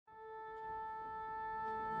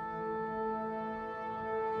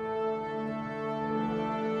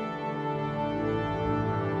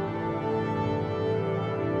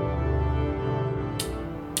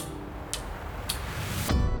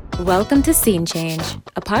Welcome to Scene Change,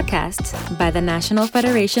 a podcast by the National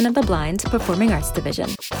Federation of the Blind Performing Arts Division.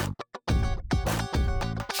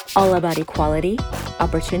 All about equality,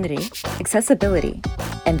 opportunity, accessibility,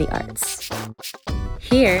 and the arts.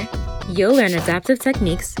 Here, you'll learn adaptive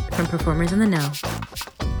techniques from performers in the know.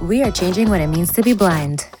 We are changing what it means to be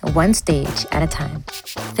blind, one stage at a time.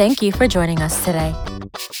 Thank you for joining us today.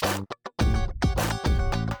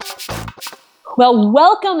 Well,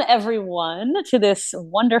 welcome everyone to this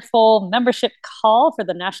wonderful membership call for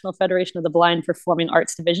the National Federation of the Blind Performing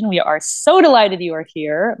Arts Division. We are so delighted you are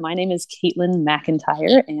here. My name is Caitlin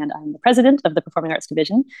McIntyre, and I'm the president of the Performing Arts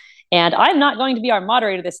Division. And I'm not going to be our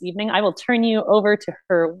moderator this evening. I will turn you over to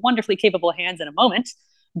her wonderfully capable hands in a moment.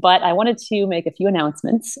 But I wanted to make a few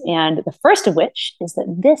announcements. And the first of which is that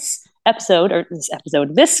this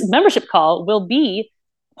membership call will be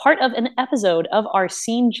part of an episode of our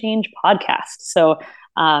Scene Change podcast. So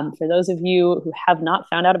for those of you who have not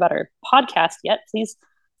found out about our podcast yet, please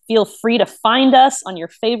feel free to find us on your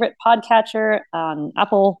favorite podcatcher,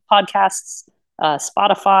 Apple Podcasts,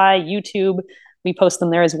 Spotify, YouTube. We post them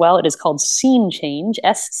there as well. It is called Scene Change,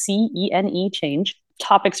 SCENE Change.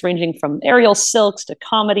 Topics ranging from aerial silks to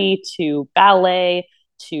comedy to ballet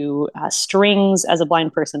to strings as a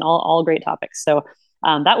blind person, all great topics. So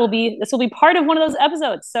this will be part of one of those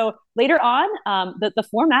episodes. So later on, the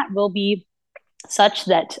format will be such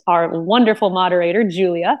that our wonderful moderator,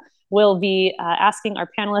 Julia, will be asking our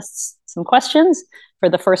panelists some questions for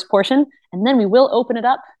the first portion, and then we will open it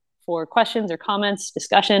up for questions or comments,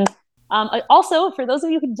 discussion. Also, for those of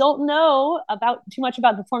you who don't know too much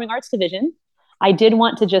about the Performing Arts Division, I did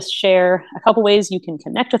want to just share a couple ways you can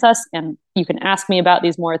connect with us, and you can ask me about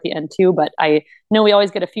these more at the end too, but I know we always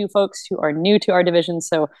get a few folks who are new to our division,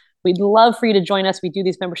 so we'd love for you to join us. We do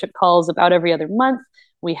these membership calls about every other month.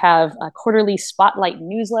 We have a quarterly spotlight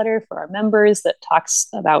newsletter for our members that talks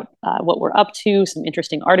about what we're up to, some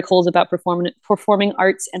interesting articles about performing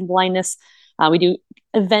arts and blindness. We do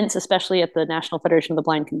events, especially at the National Federation of the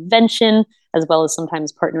Blind Convention, as well as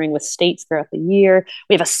sometimes partnering with states throughout the year.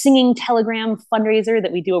 We have a singing telegram fundraiser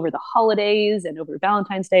that we do over the holidays and over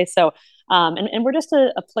Valentine's Day. So, and we're just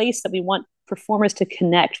a place that we want performers to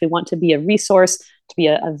connect. We want to be a resource, to be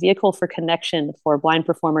a vehicle for connection for blind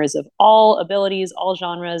performers of all abilities, all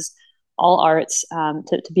genres, all arts,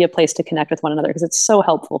 to be a place to connect with one another, because it's so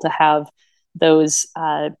helpful to have those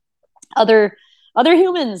other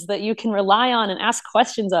humans that you can rely on and ask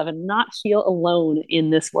questions of and not feel alone in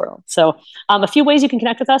this world. So a few ways you can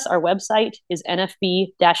connect with us. Our website is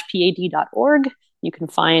nfb-pad.org. You can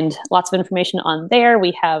find lots of information on there.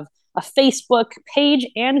 We have a Facebook page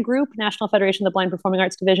and group, National Federation of the Blind Performing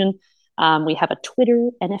Arts Division. We have a Twitter,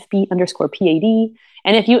 NFB_PAD.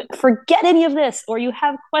 And if you forget any of this, or you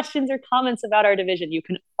have questions or comments about our division, you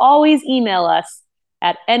can always email us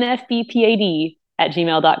at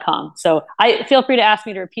nfbpad@gmail.com. So I feel free to ask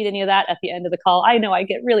me to repeat any of that at the end of the call. I know I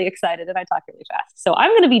get really excited and I talk really fast. So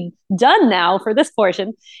I'm going to be done now for this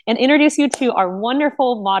portion and introduce you to our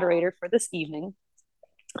wonderful moderator for this evening.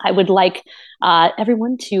 I would like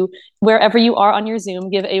everyone to, wherever you are on your Zoom,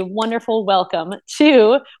 give a wonderful welcome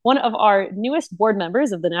to one of our newest board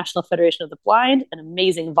members of the National Federation of the Blind, an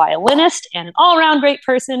amazing violinist and an all-around great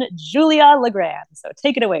person, Julia Legrand. So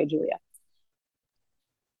take it away, Julia.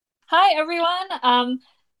 Hi, everyone.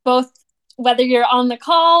 Both whether you're on the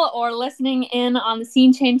call or listening in on the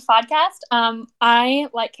Scene Change podcast, I,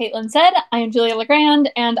 like Caitlin said, I am Julia Legrand,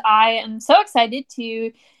 and I am so excited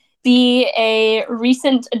to be a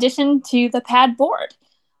recent addition to the PAD board.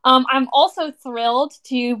 I'm also thrilled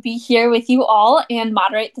to be here with you all and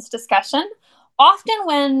moderate this discussion. Often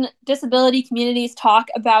when disability communities talk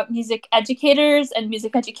about music educators and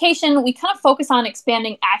music education, we kind of focus on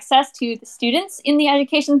expanding access to the students in the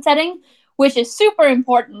education setting, which is super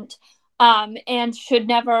important and should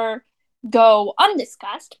never go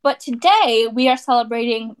undiscussed. But today we are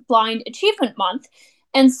celebrating Blind Achievement Month.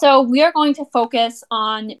 And so we are going to focus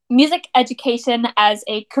on music education as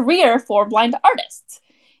a career for blind artists.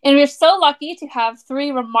 And we're so lucky to have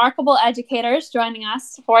three remarkable educators joining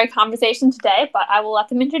us for a conversation today, but I will let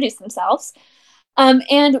them introduce themselves.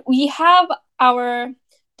 And we have our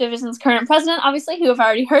division's current president, obviously, who have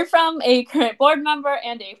already heard from, a current board member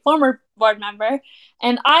and a former board member.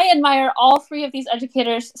 And I admire all three of these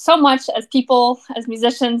educators so much as people, as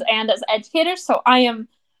musicians, and as educators. So I am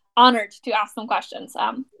honored to ask them questions.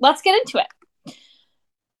 Let's get into it.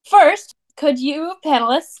 First, could you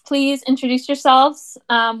panelists please introduce yourselves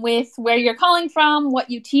with where you're calling from, what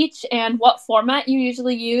you teach, and what format you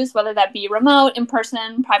usually use, whether that be remote, in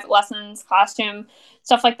person, private lessons, classroom,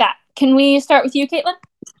 stuff like that. Can we start with you, Caitlin?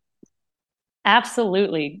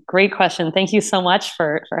 Absolutely. Great question. Thank you so much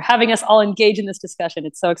for having us all engage in this discussion.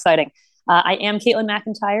 It's so exciting. I am Caitlin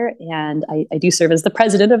McIntyre, and I do serve as the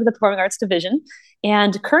president of the Performing Arts Division.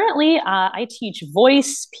 And currently, I teach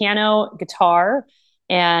voice, piano, guitar,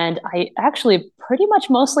 and I actually pretty much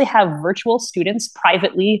mostly have virtual students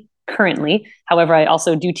privately currently. However, I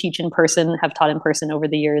also do teach in person, have taught in person over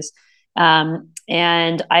the years.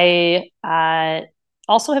 And I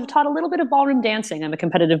also have taught a little bit of ballroom dancing. I'm a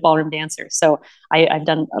competitive ballroom dancer. So I've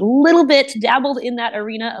done a little bit, dabbled in that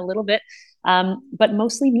arena a little bit, but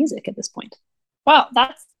mostly music at this point. Wow,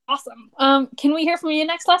 that's awesome. Can we hear from you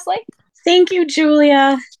next, Leslie? Thank you,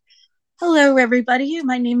 Julia. Hello, everybody.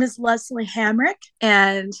 My name is Leslie Hamrick,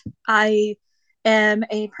 and I am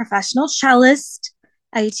a professional cellist.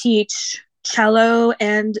 I teach cello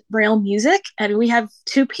and Braille music, and we have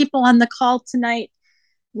two people on the call tonight.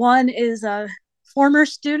 One is a former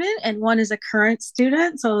student and one is a current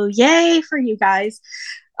student, so yay for you guys.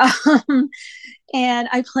 And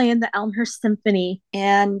I play in the Elmhurst Symphony,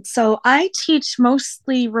 and so I teach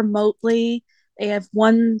mostly remotely. I have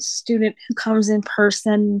one student who comes in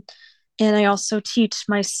person, and I also teach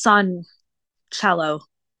my son cello.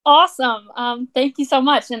 Awesome. Thank you so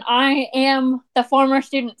much. And I am the former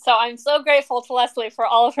student, so I'm so grateful to Leslie for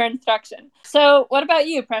all of her instruction. So what about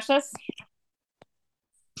you, Precious?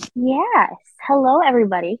 Yes. Hello,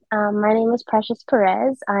 everybody. My name is Precious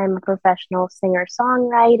Perez. I'm a professional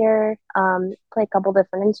singer-songwriter, play a couple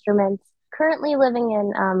different instruments. Currently living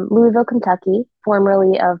in Louisville, Kentucky,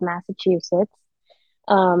 formerly of Massachusetts.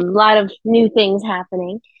 A lot of new things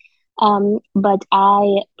happening. But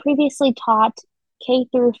I previously taught K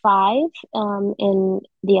through 5 in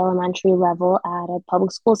the elementary level at a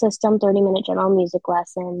public school system, 30-minute general music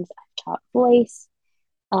lessons. I've taught voice,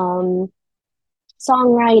 songwriting,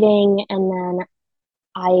 and then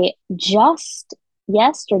I just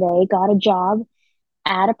yesterday got a job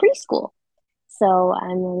at a preschool. So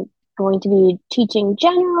I'm going to be teaching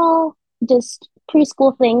general, just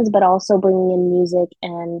preschool things, but also bringing in music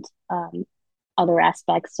and other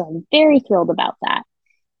aspects. So I'm very thrilled about that.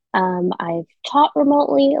 I've taught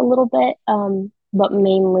remotely a little bit, but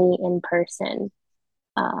mainly in person.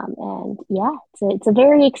 And yeah, it's a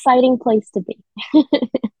very exciting place to be.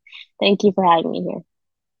 Thank you for having me here.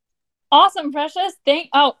 Awesome, Precious.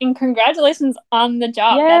 And congratulations on the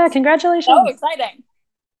job. Yeah, that's congratulations. so exciting.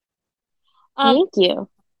 Thank you.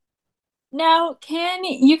 Now, can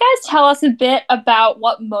you guys tell us a bit about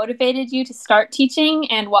what motivated you to start teaching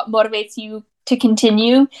and what motivates you to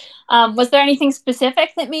continue? Was there anything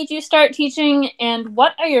specific that made you start teaching, and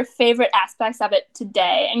what are your favorite aspects of it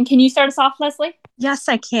today? And can you start us off, Leslie? Yes,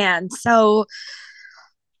 I can. So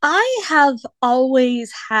I have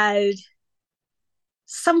always had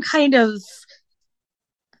some kind of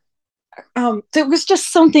there was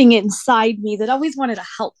just something inside me that always wanted to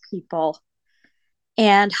help people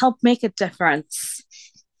and help make a difference.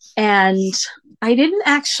 And I didn't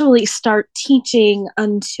actually start teaching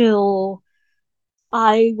until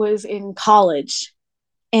I was in college.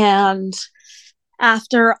 And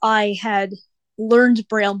after I had learned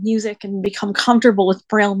Braille music and become comfortable with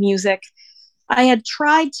Braille music, I had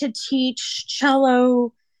tried to teach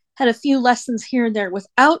cello, had a few lessons here and there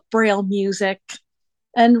without Braille music,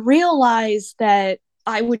 and realized that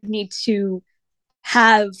I would need to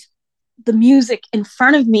have the music in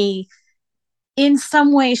front of me in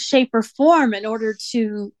some way, shape, or form in order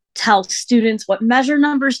to tell students what measure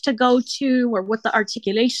numbers to go to, or what the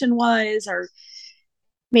articulation was, or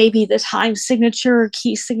maybe the time signature,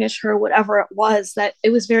 key signature, whatever it was. That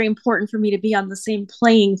it was very important for me to be on the same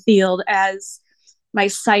playing field as my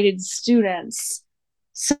sighted students.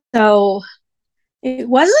 So it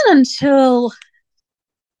wasn't until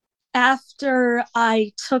after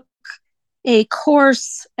I took a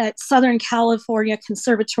course at Southern California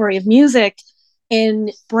Conservatory of Music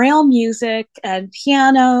in Braille music and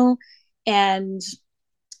piano and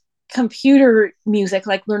computer music,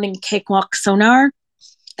 like learning Cakewalk Sonar,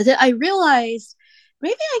 that I realized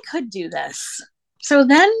maybe I could do this. So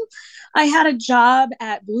then I had a job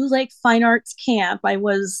at Blue Lake Fine Arts Camp. I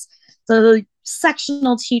was the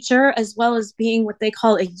sectional teacher, as well as being what they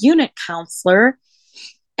call a unit counselor.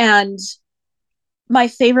 And my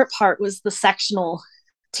favorite part was the sectional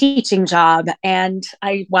teaching job. And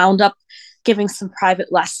I wound up giving some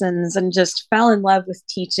private lessons and just fell in love with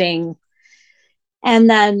teaching. And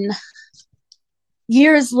then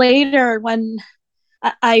years later, when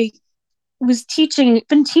I was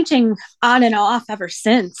been teaching on and off ever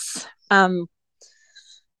since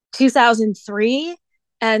 2003.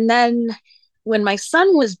 And then when my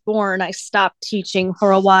son was born, I stopped teaching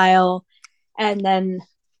for a while and then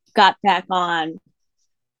got back on.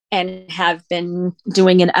 and have been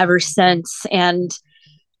doing it ever since. And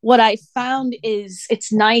what I found is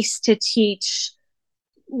it's nice to teach.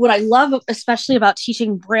 What I love, especially about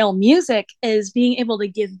teaching Braille music, is being able to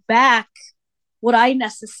give back what I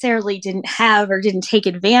necessarily didn't have or didn't take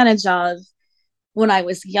advantage of when I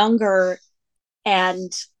was younger.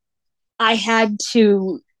 And I had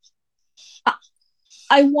to,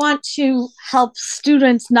 I want to help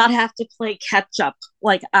students not have to play catch up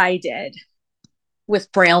like I did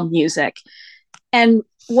with Braille music. And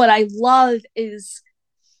what I love is,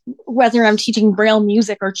 whether I'm teaching Braille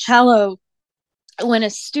music or cello, when a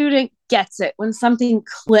student gets it, when something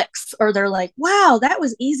clicks, or they're like, wow, that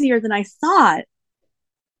was easier than I thought.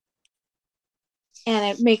 And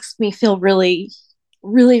it makes me feel really,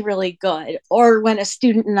 really, really good. Or when a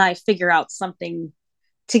student and I figure out something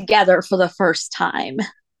together for the first time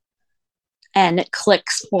and it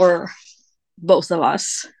clicks for both of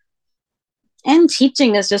us. And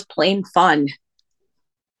teaching is just plain fun.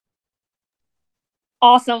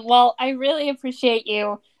 Awesome. Well, I really appreciate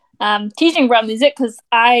you teaching Braille music, because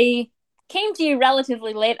I came to you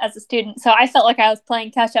relatively late as a student, so I felt like I was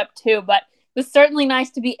playing catch up too, but it was certainly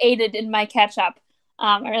nice to be aided in my catch up.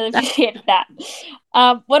 I really appreciated that.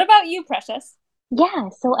 What about you, Precious? Yeah,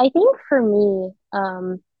 so I think for me,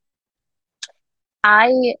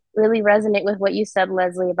 I really resonate with what you said,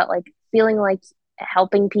 Leslie, about like feeling like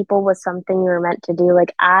helping people was something you were meant to do.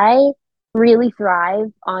 Like, I really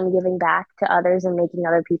thrive on giving back to others and making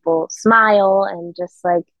other people smile, and just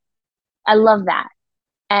like, I love that.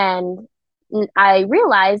 And I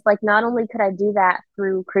realized, like, not only could I do that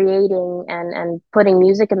through creating and putting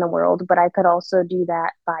music in the world, but I could also do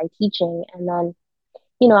that by teaching. And then,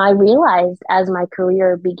 I realized as my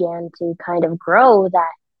career began to kind of grow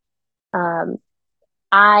that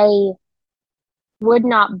I would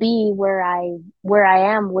not be where I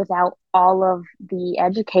am without all of the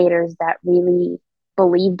educators that really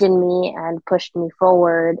believed in me and pushed me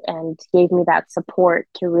forward and gave me that support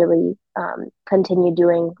to really continue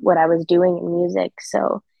doing what I was doing in music.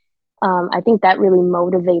 So I think that really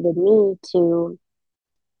motivated me to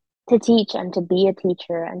teach and to be a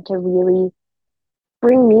teacher and to really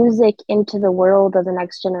bring music into the world of the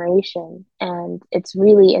next generation. And it's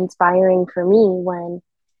really inspiring for me when,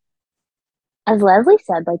 as Leslie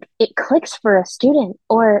said, like, it clicks for a student.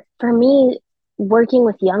 Or for me, working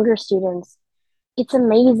with younger students, it's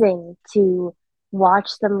amazing to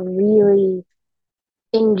watch them really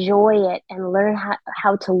enjoy it and learn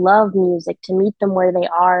how to love music, to meet them where they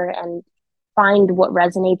are and find what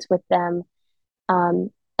resonates with them.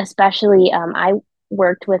 Especially, I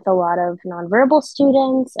worked with a lot of nonverbal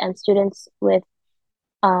students and students with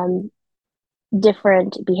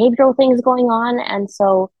different behavioral things going on. And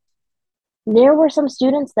so there were some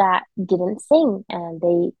students that didn't sing, and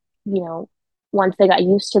they, once they got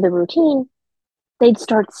used to the routine, they'd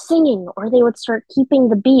start singing, or they would start keeping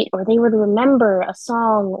the beat, or they would remember a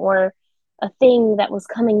song or a thing that was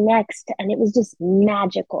coming next. And it was just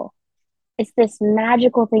magical. It's this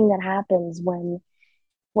magical thing that happens when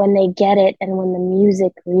they get it and when the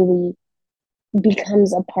music really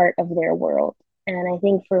becomes a part of their world. And I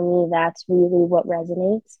think for me, that's really what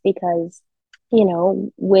resonates, because,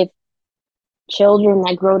 with children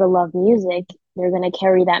that grow to love music, they're going to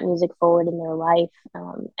carry that music forward in their life.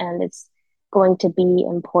 And it's going to be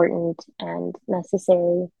important and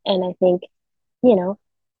necessary. And I think,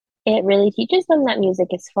 it really teaches them that music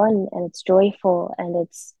is fun and it's joyful and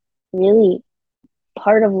it's really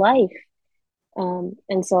part of life.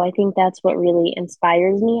 And so I think that's what really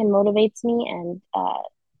inspires me and motivates me. And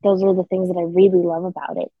those are the things that I really love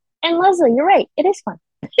about it. And Leslie, you're right. It is fun.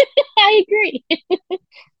 I agree.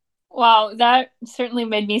 Wow, that certainly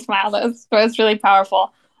made me smile. That was really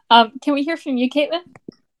powerful. Can we hear from you, Caitlin?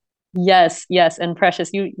 Yes. And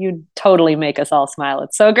Precious, you totally make us all smile.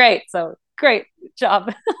 It's so great. So great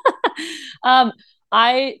job.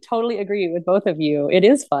 I totally agree with both of you. It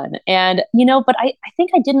is fun. And, but I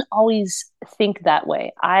think I didn't always think that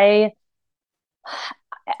way. I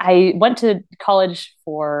went to college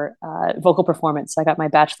for vocal performance. I got my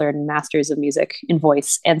bachelor and master's of music in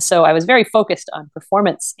voice. And so I was very focused on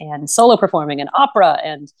performance and solo performing and opera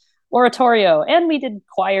and oratorio. And we did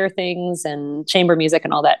choir things and chamber music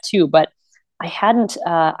and all that too. But I hadn't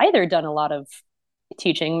either done a lot of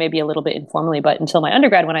teaching, maybe a little bit informally, but until my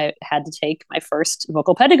undergrad, when I had to take my first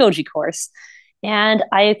vocal pedagogy course. And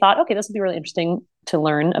I thought, okay, this would be really interesting to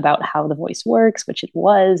learn about how the voice works, which it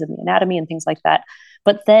was, and the anatomy and things like that.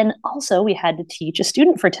 But then also we had to teach a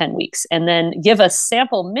student for 10 weeks and then give a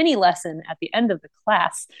sample mini lesson at the end of the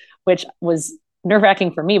class, which was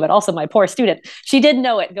nerve-wracking for me, but also my poor student. She didn't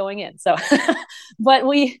know it going in. So, but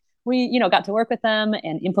we we, got to work with them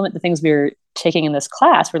and implement the things we were taking in this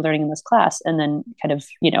class, we're learning in this class, and then kind of,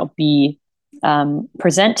 be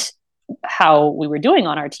present how we were doing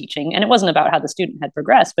on our teaching. And it wasn't about how the student had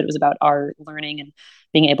progressed, but it was about our learning and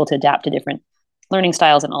being able to adapt to different learning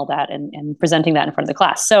styles and all that, and presenting that in front of the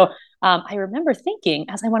class. So I remember thinking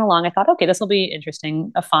as I went along, I thought, okay, this will be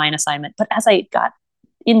interesting, a fine assignment. But as I got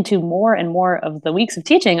into more and more of the weeks of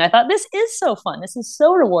teaching, I thought, this is so fun. This is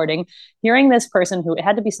so rewarding, hearing this person who, it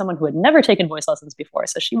had to be someone who had never taken voice lessons before.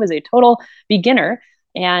 So she was a total beginner.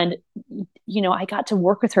 And, I got to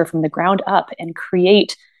work with her from the ground up and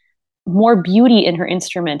create more beauty in her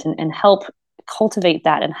instrument, and help cultivate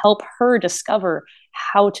that and help her discover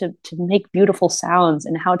how to make beautiful sounds,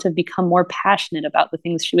 and how to become more passionate about the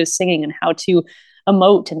things she was singing, and how to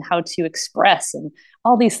emote and how to express and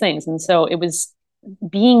all these things. And so it was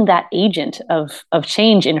being that agent of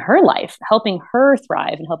change in her life, helping her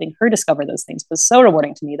thrive and helping her discover those things, was so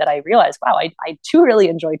rewarding to me that I realized, wow, I too really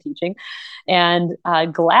enjoy teaching, and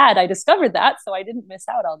glad I discovered that, so I didn't miss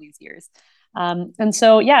out all these years. And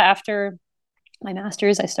so, yeah, after my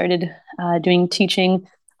master's, I started doing teaching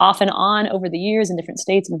off and on over the years in different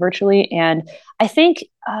states and virtually. And I think,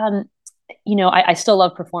 I still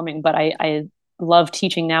love performing, but I love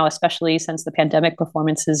teaching now, especially since the pandemic.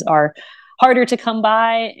 Performances are harder to come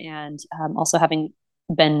by. And also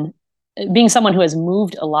being someone who has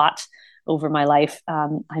moved a lot over my life,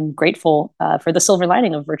 I'm grateful for the silver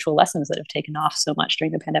lining of virtual lessons that have taken off so much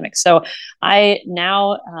during the pandemic. So I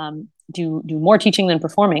now do more teaching than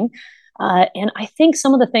performing. And I think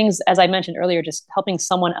some of the things, as I mentioned earlier, just helping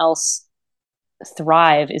someone else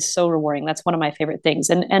thrive is so rewarding. That's one of my favorite things.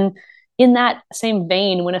 And in that same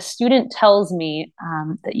vein, when a student tells me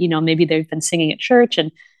that, maybe they've been singing at church,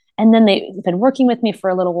 and then they've been working with me for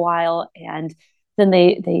a little while, and then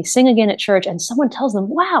they sing again at church, and someone tells them,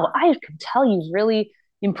 wow, I can tell you've really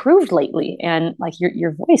improved lately. And like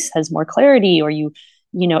your voice has more clarity, or you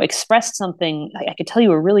expressed something. I could tell you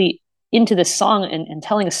were really into this song and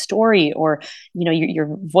telling a story, or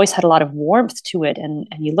your voice had a lot of warmth to it, and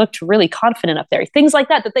you looked really confident up there, things like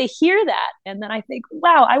that they hear that. And then I think,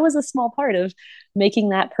 wow, I was a small part of making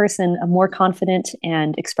that person a more confident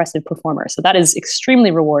and expressive performer. So that is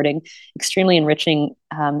extremely rewarding, extremely enriching,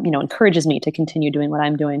 encourages me to continue doing what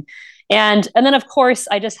I'm doing. And then of course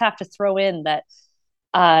I just have to throw in that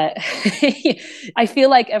I feel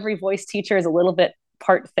like every voice teacher is a little bit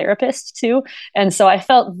part therapist too. And so I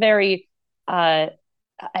felt like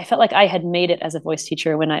I had made it as a voice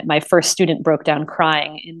teacher when my first student broke down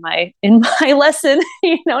crying in my lesson,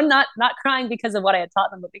 not crying because of what I had taught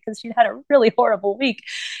them, but because she'd had a really horrible week,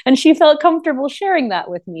 and she felt comfortable sharing that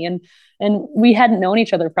with me. And we hadn't known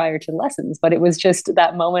each other prior to lessons, but it was just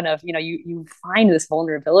that moment of, you find this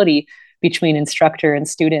vulnerability between instructor and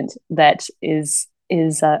student that is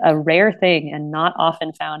a rare thing and not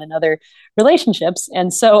often found in other relationships.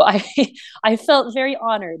 And so I felt very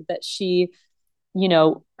honored that she,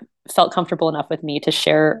 felt comfortable enough with me to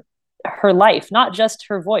share her life, not just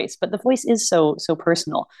her voice, but the voice is so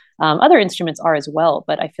personal. Other instruments are as well,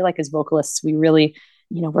 but I feel like as vocalists, we really,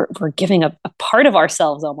 we're giving a part of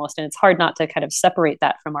ourselves almost, and it's hard not to kind of separate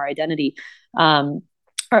that from our identity, or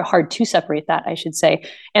hard to separate that, I should say.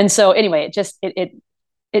 And so anyway,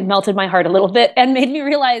 it melted my heart a little bit and made me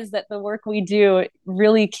realize that the work we do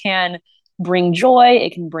really can bring joy.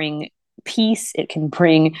 It can bring peace. It can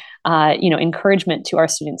bring, encouragement to our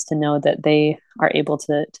students to know that they are able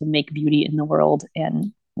to make beauty in the world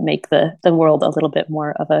and make the world a little bit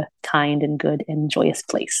more of a kind and good and joyous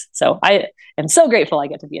place. So I am so grateful I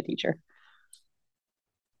get to be a teacher.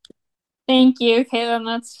 Thank you, Caitlin.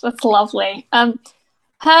 That's lovely.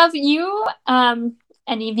 Have you,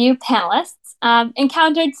 any of you panelists,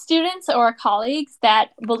 encountered students or colleagues that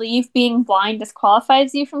believe being blind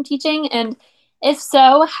disqualifies you from teaching? And if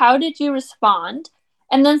so, how did you respond?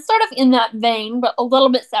 And then sort of in that vein, but a little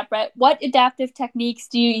bit separate, what adaptive techniques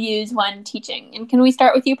do you use when teaching? And can we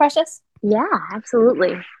start with you, Precious? Yeah,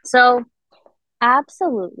 absolutely. So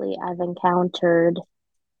absolutely, I've encountered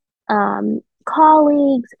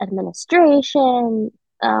colleagues, administration,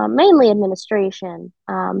 mainly administration,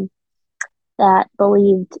 that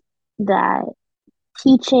believed that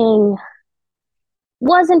teaching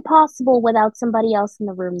wasn't possible without somebody else in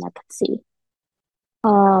the room that could see.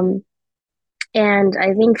 And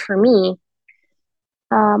I think for me,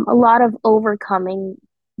 a lot of overcoming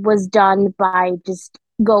was done by just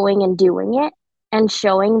going and doing it and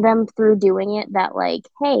showing them through doing it that, like,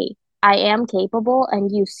 hey, I am capable,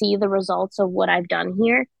 and you see the results of what I've done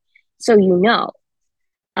here, so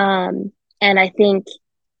and I think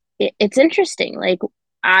it's interesting. Like,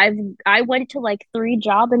 I went to like 3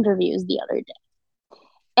 job interviews the other day,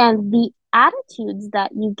 And the attitudes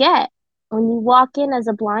that you get when you walk in as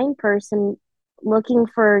a blind person looking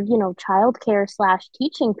for, childcare /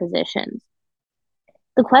 teaching positions,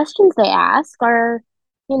 the questions they ask are,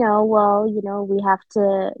 well, we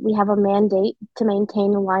have a mandate to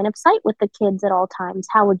maintain a line of sight with the kids at all times.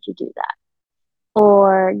 How would you do that?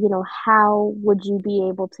 Or, how would you be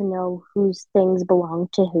able to know whose things belong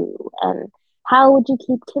to who? And how would you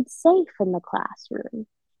keep kids safe in the classroom?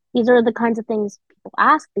 These are the kinds of things people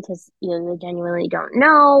ask because either they genuinely don't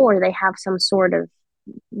know or they have some sort of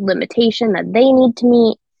limitation that they need to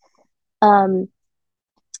meet.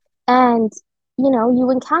 And, you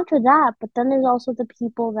encounter that, but then there's also the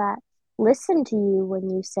people that listen to you when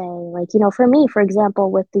you say, like, for me, for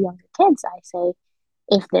example, with the younger kids, I say,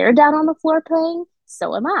 if they're down on the floor playing,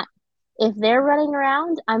 so am I. If they're running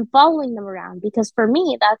around, I'm following them around because for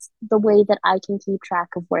me, that's the way that I can keep track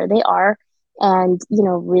of where they are and,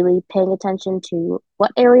 really paying attention to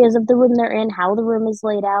what areas of the room they're in, how the room is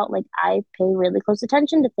laid out. Like I pay really close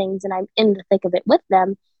attention to things and I'm in the thick of it with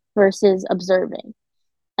them versus observing.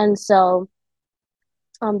 And so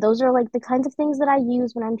those are like the kinds of things that I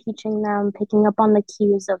use when I'm teaching them, picking up on the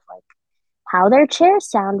cues of like how their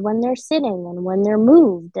chairs sound when they're sitting and when they're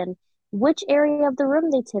moved and which area of the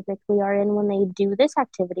room they typically are in when they do this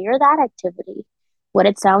activity or that activity, what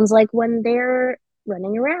it sounds like when they're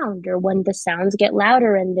running around or when the sounds get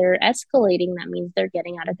louder and they're escalating, that means they're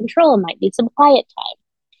getting out of control and might need some quiet time.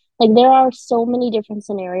 Like there are so many different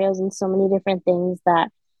scenarios and so many different things that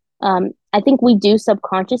I think we do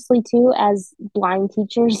subconsciously too as blind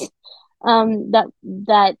teachers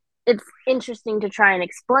that it's interesting to try and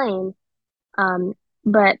explain.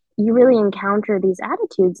 But you really encounter these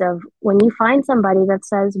attitudes of when you find somebody that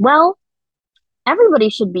says, well,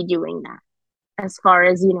 everybody should be doing that as far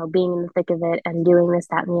as, being in the thick of it and doing this,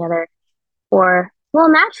 that, and the other. Or, well,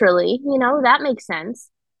 naturally, that makes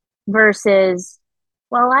sense versus,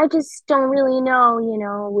 well, I just don't really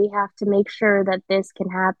know, we have to make sure that this can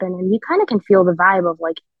happen. And you kind of can feel the vibe of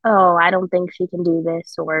like, oh, I don't think she can do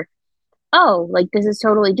this, or, oh, like this is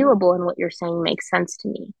totally doable and what you're saying makes sense to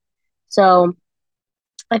me. So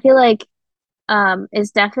I feel like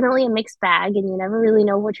it's definitely a mixed bag and you never really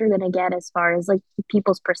know what you're going to get as far as like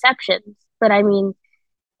people's perceptions. But I mean,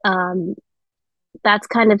 that's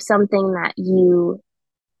kind of something that you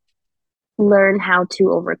learn how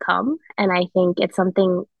to overcome. And I think it's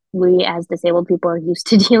something we as disabled people are used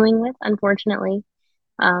to dealing with, unfortunately.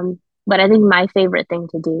 But I think my favorite thing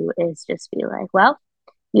to do is just be like, well,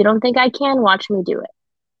 you don't think I can? Watch me do it.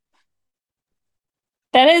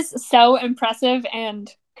 That is so impressive and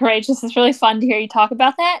courageous. It's really fun to hear you talk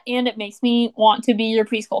about that, and it makes me want to be your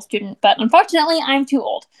preschool student. But unfortunately, I'm too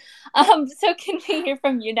old. So can we hear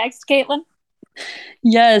from you next, Caitlin?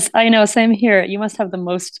 Yes, I know. Same here. You must have the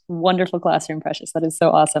most wonderful classroom, Precious. That is so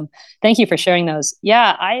awesome. Thank you for sharing those.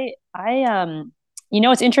 Yeah,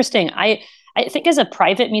 it's interesting. I think as a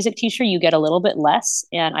private music teacher, you get a little bit less,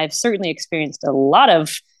 and I've certainly experienced a lot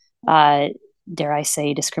of, dare I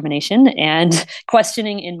say, discrimination and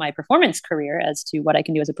questioning in my performance career as to what I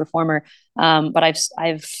can do as a performer. But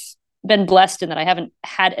I've been blessed in that I haven't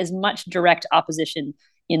had as much direct opposition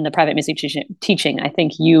in the private music teaching. I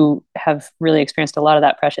think you have really experienced a lot of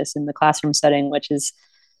that, Precious, in the classroom setting, which is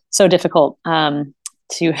so difficult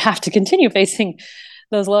to have to continue facing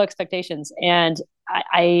those low expectations. And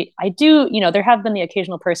I do, there has been the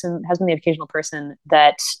occasional person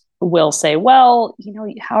that will say, well,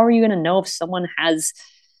 how are you going to know if someone has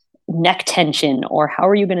neck tension, or how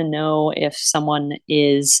are you going to know if someone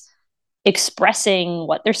is expressing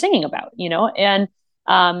what they're singing about, and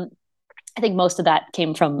I think most of that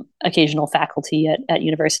came from occasional faculty at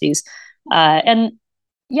universities. And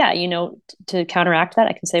yeah, to counteract that,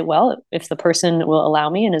 I can say, well, if the person will allow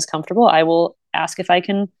me and is comfortable, I will ask if I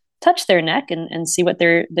can touch their neck and see what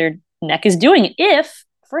their neck is doing. If,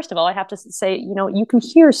 first of all, I have to say, you can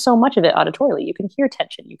hear so much of it auditorily. You can hear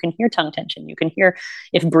tension. You can hear tongue tension. You can hear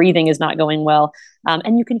if breathing is not going well.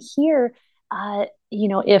 And you can hear,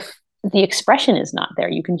 if the expression is not there.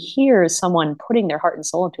 You can hear someone putting their heart and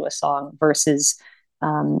soul into a song versus,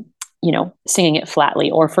 singing it flatly.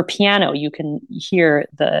 Or for piano, you can hear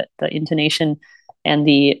the intonation and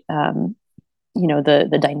the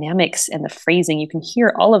dynamics and the phrasing. You can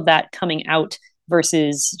hear all of that coming out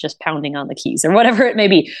versus just pounding on the keys or whatever it may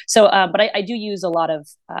be. So, but I do use a lot of,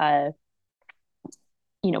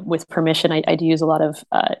 with permission, I do use a lot of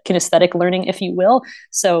kinesthetic learning, if you will.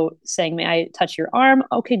 So saying, may I touch your arm?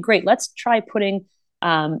 Okay, great. Let's try putting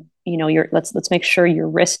your let's make sure your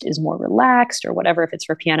wrist is more relaxed or whatever. If it's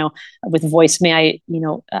for piano, with voice, may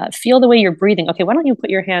I feel the way you're breathing. Okay, why don't you put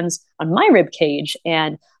your hands on my rib cage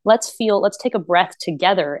and let's take a breath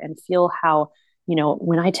together and feel how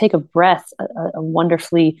when I take a breath, a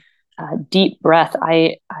wonderfully deep breath,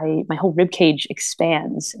 my whole rib cage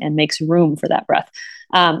expands and makes room for that breath.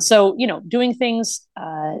 So doing things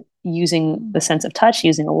using the sense of touch,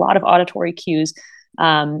 using a lot of auditory cues.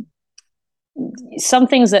 Some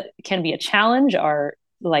things that can be a challenge are,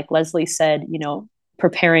 like Leslie said,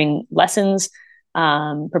 preparing lessons,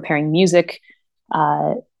 preparing music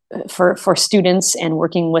for students and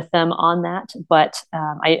working with them on that. But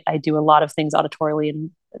I do a lot of things auditorily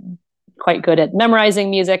and quite good at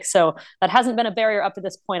memorizing music. So that hasn't been a barrier up to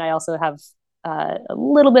this point. I also have a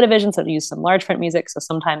little bit of vision, so to use some large print music. So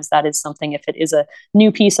sometimes that is something, if it is a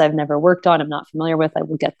new piece I've never worked on, I'm not familiar with, I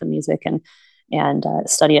will get the music and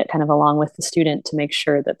study it kind of along with the student to make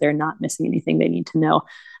sure that they're not missing anything they need to know.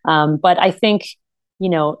 But I think,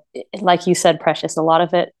 like you said, Precious, a lot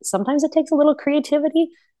of it, sometimes it takes a little creativity,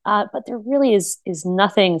 but there really is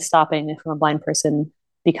nothing stopping from a blind person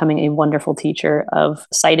becoming a wonderful teacher of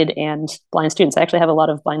sighted and blind students. I actually have a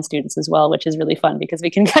lot of blind students as well, which is really fun because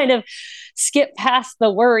we can kind of skip past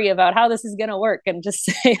the worry about how this is going to work and just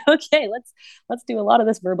say, okay, let's do a lot of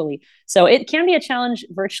this verbally. So it can be a challenge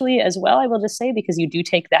virtually as well, I will just say, because you do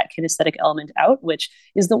take that kinesthetic element out, which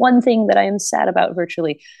is the one thing that I am sad about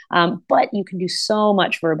virtually. But you can do so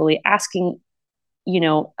much verbally, asking,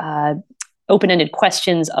 open-ended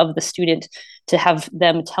questions of the student to have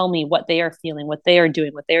them tell me what they are feeling, what they are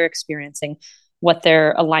doing, what they're experiencing, what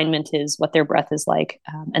their alignment is, what their breath is like,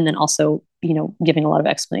 and then also, giving a lot of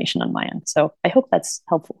explanation on my end. So I hope that's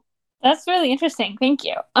helpful. That's really interesting. Thank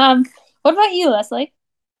you. What about you, Leslie?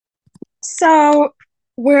 So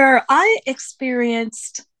where I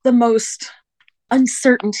experienced the most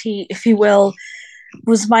uncertainty, if you will,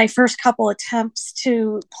 was my first couple attempts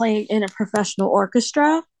to play in a professional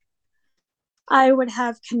orchestra. I would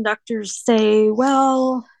have conductors say,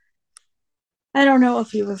 well, I don't know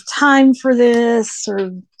if you have time for this,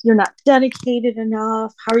 or you're not dedicated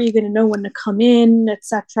enough. How are you going to know when to come in,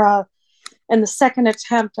 etc. And the second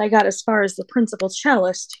attempt, I got as far as the principal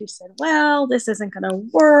cellist, who said, well, this isn't going to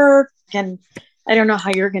work, and I don't know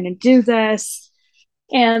how you're going to do this.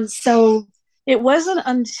 And so it wasn't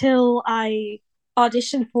until I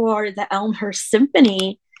auditioned for the Elmhurst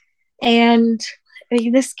Symphony, and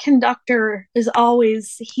this conductor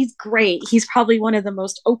he's great. He's probably one of the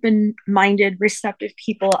most open-minded, receptive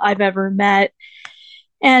people I've ever met.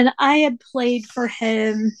 And I had played for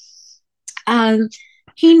him.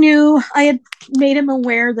 He knew I had made him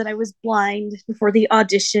aware that I was blind before the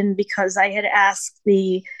audition because I had asked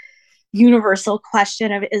the universal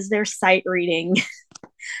question of, is there sight reading?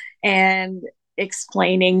 And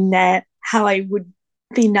explaining that how I would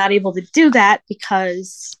be not able to do that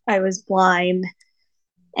because I was blind.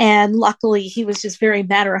 And luckily, he was just very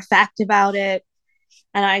matter of fact about it.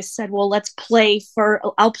 And I said, well,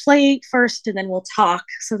 I'll play first and then we'll talk.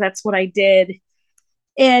 So that's what I did.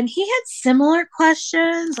 And he had similar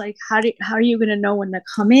questions, like, how are you going to know when to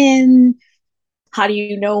come in? How do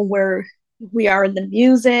you know where we are in the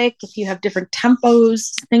music? If you have different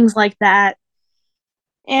tempos, things like that.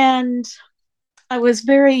 And I was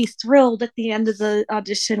very thrilled at the end of the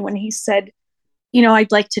audition when he said,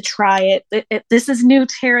 I'd like to try it. This is new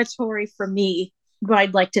territory for me, but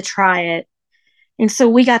I'd like to try it. And so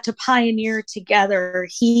we got to pioneer together.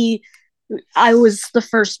 I was the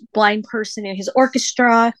first blind person in his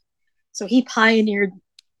orchestra, so he pioneered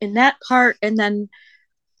in that part. And then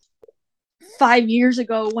 5 years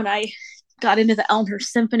ago, when I got into the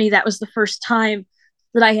Elmhurst Symphony, that was the first time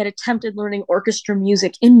that I had attempted learning orchestra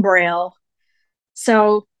music in Braille.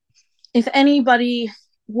 So if anybody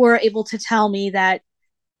were able to tell me that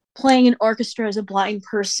playing an orchestra as a blind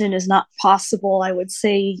person is not possible, I would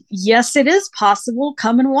say, yes, it is possible.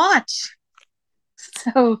 Come and watch.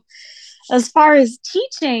 So as far as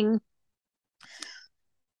teaching,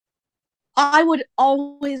 I would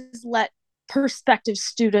always let prospective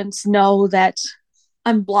students know that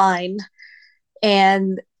I'm blind.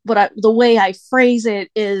 And the way I phrase it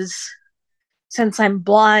is, since I'm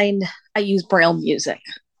blind, I use Braille music.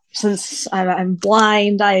 Since I'm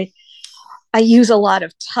blind, I use a lot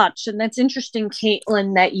of touch. And that's interesting,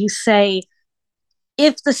 Caitlin, that you say,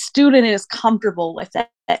 if the student is comfortable with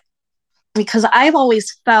it, because I've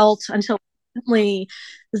always felt until recently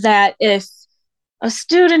that if a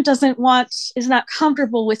student is not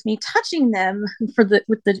comfortable with me touching them with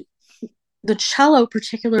the cello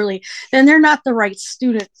particularly, then they're not the right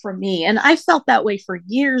student for me. And I felt that way for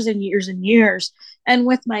years and years and years. And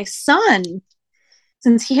with my son,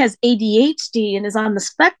 since he has ADHD and is on the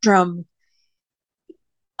spectrum,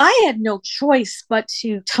 I had no choice but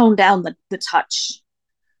to tone down the touch.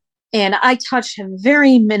 And I touch him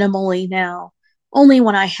very minimally now, only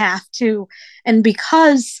when I have to. And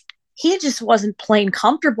because he just wasn't plain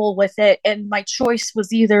comfortable with it, and my choice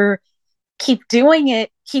was either keep doing it,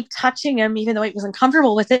 keep touching him, even though he wasn't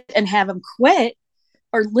comfortable with it, and have him quit,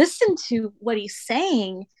 or listen to what he's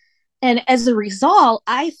saying. And as a result,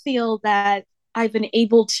 I feel that I've been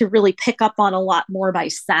able to really pick up on a lot more by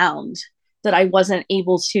sound that I wasn't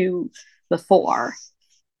able to before.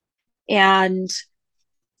 And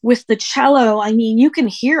with the cello, I mean, you can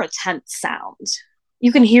hear a tense sound.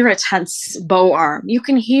 You can hear a tense bow arm. You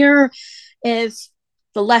can hear if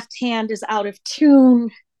the left hand is out of tune.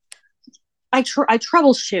 I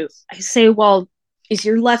troubleshoot. I say, well, is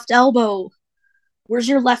your left elbow, where's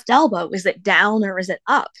your left elbow? Is it down or is it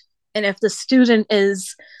up? And if the student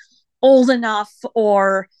is old enough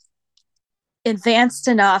or advanced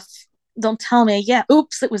enough, they'll tell me, yeah,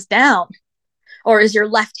 oops, it was down. Or is your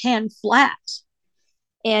left hand flat?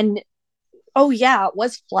 And, oh yeah, it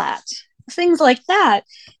was flat. Things like that.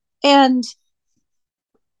 And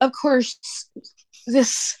of course,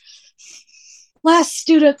 this last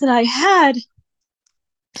student that I had,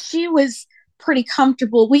 she was pretty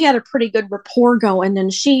comfortable. We had a pretty good rapport going,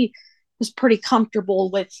 and she was pretty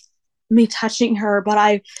comfortable with me touching her.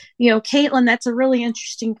 But Caitlin, that's a really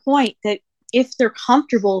interesting point, that if they're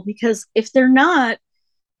comfortable, because if they're not,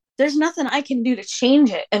 there's nothing I can do to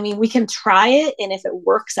change it. I mean, we can try it, and if it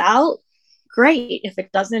works out, great. If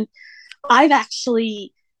it doesn't, I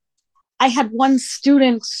had one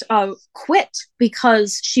student quit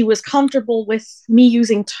because she was comfortable with me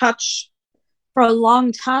using touch for a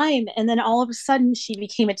long time, and then all of a sudden she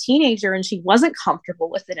became a teenager and she wasn't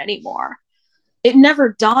comfortable with it anymore. It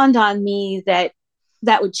never dawned on me that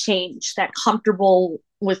would change, that comfortable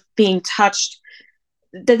with being touched,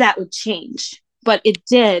 that would change. But it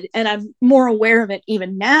did, and I'm more aware of it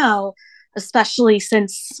even now, especially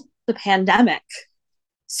since the pandemic.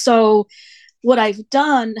 So what I've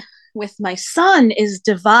done with my son is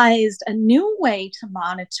devised a new way to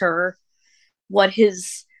monitor what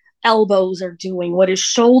his elbows are doing, what his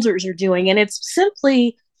shoulders are doing. And it's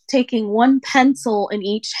simply taking one pencil in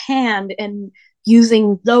each hand and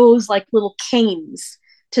using those like little canes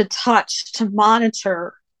to touch, to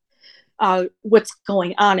monitor what's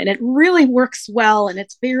going on. And it really works well, and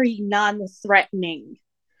it's very non-threatening.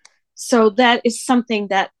 So that is something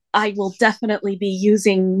that I will definitely be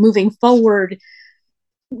using moving forward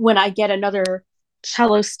when I get another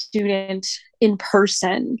cello student in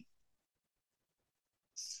person.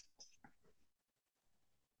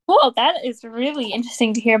 Cool. That is really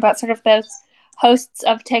interesting to hear about sort of those hosts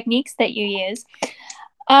of techniques that you use.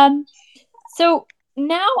 So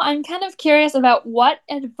now I'm kind of curious about what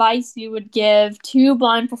advice you would give to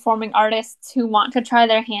blind performing artists who want to try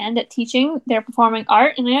their hand at teaching their performing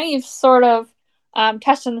art. And I know you've sort of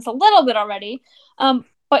touched on this a little bit already,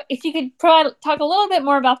 but if you could talk a little bit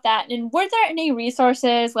more about that. And were there any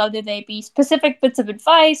resources, whether they be specific bits of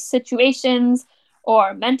advice, situations,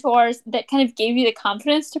 or mentors that kind of gave you the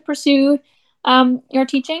confidence to pursue your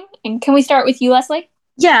teaching? And can we start with you, Leslie?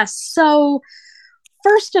 Yes. So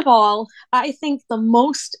first of all, I think the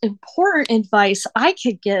most important advice I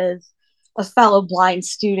could give a fellow blind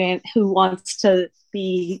student who wants to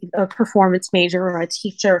be a performance major or a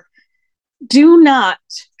teacher: do not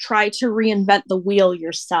try to reinvent the wheel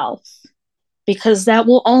yourself, because that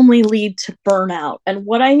will only lead to burnout. And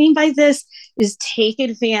what I mean by this is take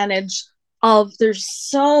advantage of, there's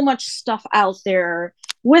so much stuff out there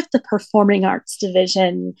with the Performing Arts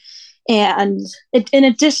Division. And in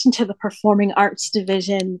addition to the Performing Arts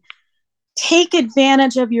Division, take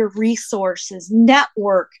advantage of your resources,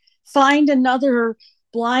 network, find another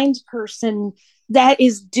blind person that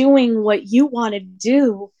is doing what you want to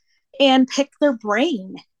do, and pick their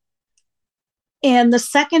brain. And the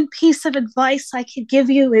second piece of advice I could give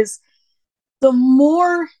you is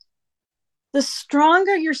the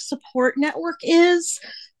stronger your support network is,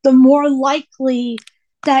 the more likely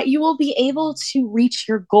that you will be able to reach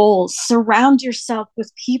your goals. Surround yourself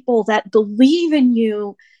with people that believe in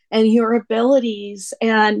you and your abilities.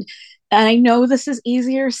 And I know this is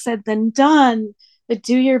easier said than done, but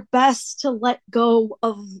do your best to let go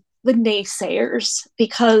of the naysayers,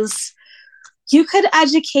 because you could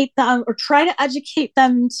educate them or try to educate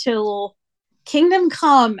them till kingdom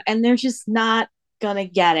come, and they're just not gonna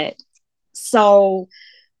get it. So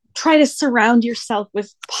try to surround yourself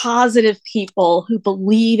with positive people who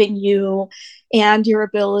believe in you and your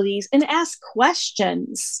abilities, and ask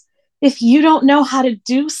questions. If you don't know how to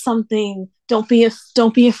do something, don't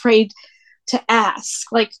be afraid to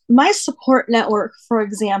ask. Like my support network, for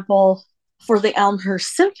example, for the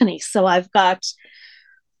Elmhurst Symphony. So I've got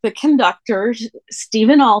the conductor,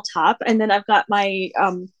 Stephen Altop, and then I've got my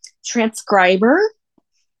transcriber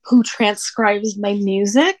who transcribes my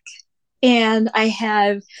music. And I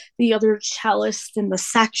have the other cellist in the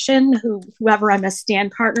section, whoever I'm a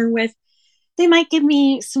stand partner with. They might give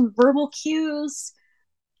me some verbal cues.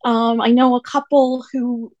 I know a couple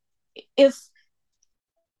who, if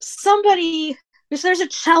there's a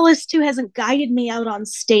cellist who hasn't guided me out on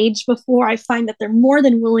stage before, I find that they're more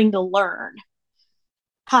than willing to learn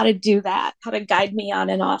how to do that, how to guide me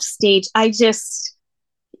on and off stage. I just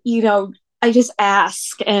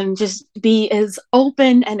ask and just be as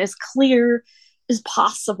open and as clear as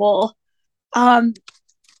possible.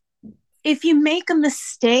 If you make a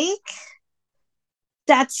mistake,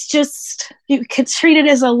 you could treat it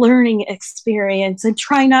as a learning experience and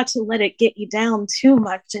try not to let it get you down too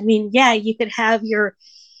much. I mean, yeah, you could have your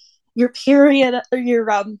period or your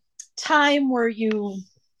time where you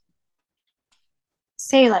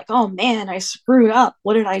say like, oh man, I screwed up.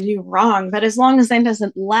 What did I do wrong? But as long as that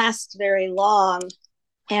doesn't last very long,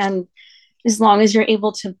 and as long as you're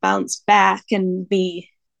able to bounce back and be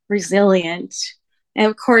resilient. And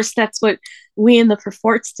of course, that's what we in the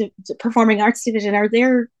Performing Arts Division are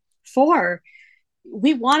there for.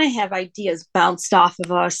 We want to have ideas bounced off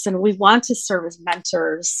of us, and we want to serve as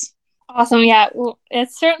mentors. Awesome. Yeah. Well,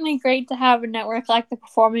 it's certainly great to have a network like the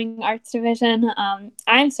Performing Arts Division.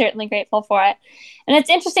 I'm certainly grateful for it. And it's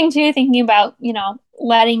interesting too, thinking about,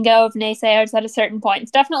 letting go of naysayers at a certain point.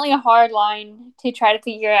 It's definitely a hard line to try to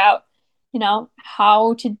figure out,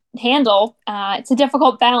 how to handle. It's a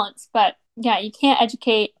difficult balance, but yeah, you can't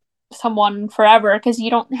educate someone forever because you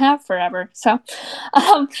don't have forever. So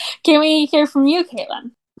can we hear from you,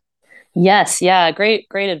 Caitlin? Yes. Yeah. Great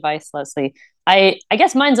advice, Leslie. I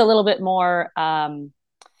guess mine's a little bit more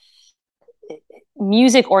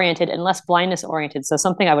music oriented and less blindness oriented. So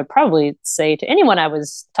something I would probably say to anyone I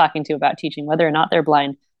was talking to about teaching, whether or not they're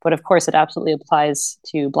blind, but of course it absolutely applies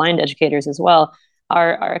to blind educators as well,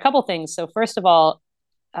 are a couple things. So first of all,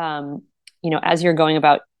 as you're going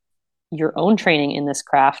about your own training in this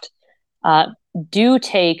craft, do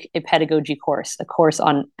take a pedagogy course, a course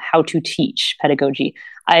on how to teach pedagogy.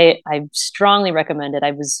 I strongly recommend it.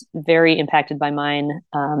 I was very impacted by mine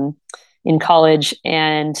in college,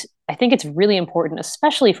 and I think it's really important,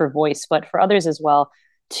 especially for voice, but for others as well,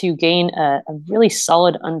 to gain a really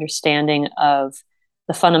solid understanding of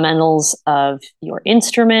the fundamentals of your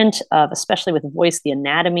instrument, of especially with voice, the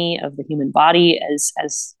anatomy of the human body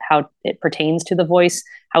as how it pertains to the voice,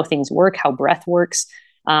 how things work, how breath works.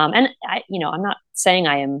 And I'm not saying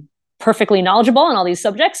I am perfectly knowledgeable on all these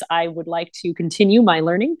subjects. I would like to continue my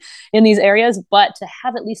learning in these areas, but to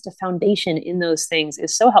have at least a foundation in those things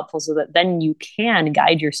is so helpful, so that then you can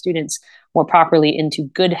guide your students more properly into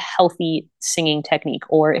good, healthy singing technique,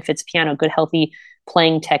 or if it's piano, good, healthy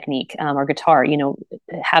playing technique, or guitar,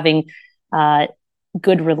 having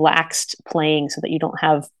good, relaxed playing so that you don't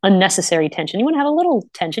have unnecessary tension. You want to have a little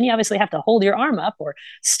tension. You obviously have to hold your arm up or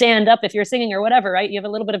stand up if you're singing or whatever, right? You have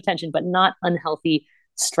a little bit of tension, but not unhealthy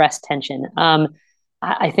stress tension.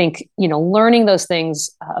 I think, learning those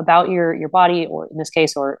things about your body, or in this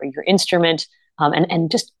case, or your instrument,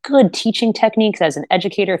 and just good teaching techniques as an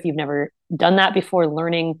educator. If you've never done that before,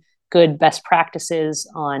 learning good best practices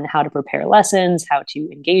on how to prepare lessons, how to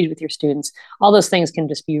engage with your students, all those things can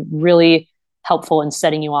just be really helpful in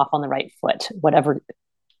setting you off on the right foot, whatever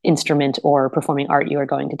instrument or performing art you are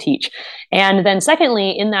going to teach. And then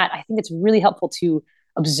secondly, in that, I think it's really helpful to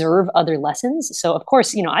observe other lessons. So of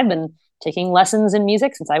course, I've been taking lessons in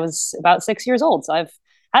music since I was about 6 years old. So I've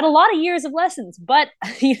had a lot of years of lessons, but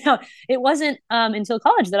it wasn't until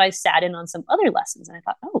college that I sat in on some other lessons, and I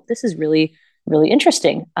thought, oh, this is really, really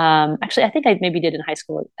interesting. Actually, I think I maybe did in high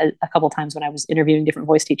school a couple of times when I was interviewing different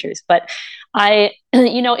voice teachers, but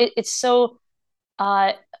it's so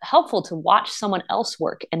helpful to watch someone else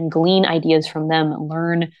work and glean ideas from them,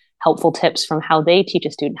 learn helpful tips from how they teach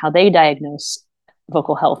a student, how they diagnose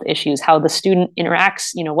vocal health issues, how the student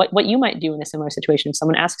interacts, what you might do in a similar situation. If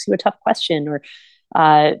someone asks you a tough question, or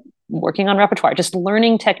working on repertoire, just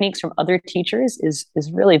learning techniques from other teachers is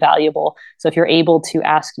really valuable. So if you're able to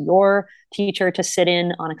ask your teacher to sit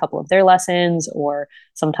in on a couple of their lessons, or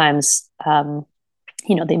sometimes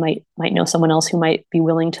they might know someone else who might be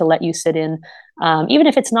willing to let you sit in, even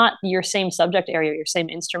if it's not your same subject area, your same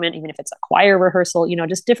instrument, even if it's a choir rehearsal,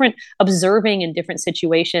 just different observing in different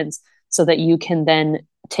situations, so that you can then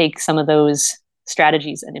take some of those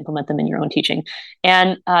strategies and implement them in your own teaching.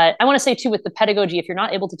 And I want to say too, with the pedagogy, if you're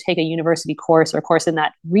not able to take a university course or a course in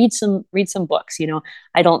that, read some books.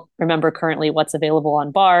 I don't remember currently what's available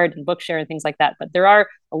on Bard and Bookshare and things like that, but there are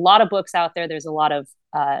a lot of books out there. There's a lot of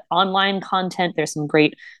online content. There's some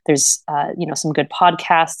good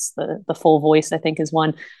podcasts. The Full Voice, I think, is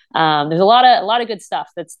one. There's a lot of good stuff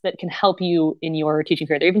that can help you in your teaching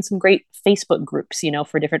career. There are even some great Facebook groups,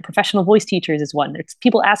 for different professional voice teachers is one. There's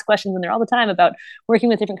people ask questions in there all the time about working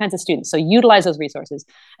with different kinds of students. So utilize those resources.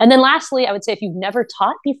 And then lastly, I would say if you've never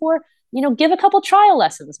taught before, give a couple trial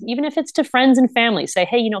lessons, even if it's to friends and family. Say,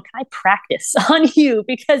 hey, can I practice on you?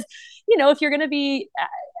 Because, if you're going to be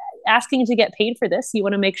asking to get paid for this, you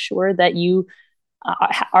want to make sure that you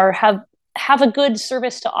have a good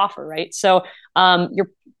service to offer, right? So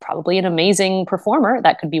you're probably an amazing performer.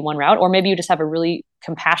 That could be one route. Or maybe you just have a really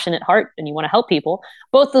compassionate heart and you want to help people.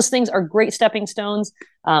 Both those things are great stepping stones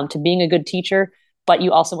to being a good teacher, but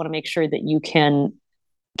you also want to make sure that you can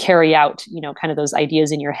carry out, kind of those ideas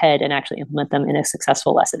in your head and actually implement them in a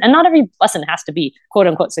successful lesson. And not every lesson has to be quote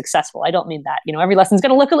unquote successful. I don't mean that, every lesson is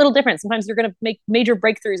going to look a little different. Sometimes you're going to make major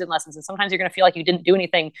breakthroughs in lessons. And sometimes you're going to feel like you didn't do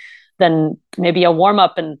anything than maybe a warm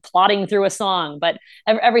up and plodding through a song, but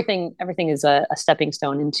everything is a stepping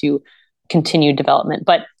stone into continued development.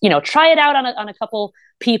 But, try it out on a couple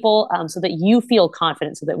people so that you feel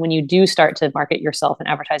confident, so that when you do start to market yourself and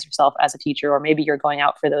advertise yourself as a teacher, or maybe you're going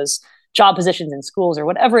out for those job positions in schools or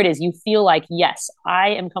whatever it is, you feel like, yes, I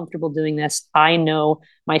am comfortable doing this. I know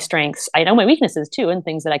my strengths. I know my weaknesses too, and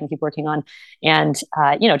things that I can keep working on. And,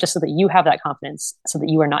 just so that you have that confidence, so that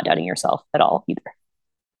you are not doubting yourself at all either.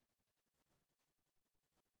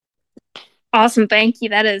 Awesome. Thank you.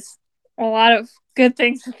 That is a lot of good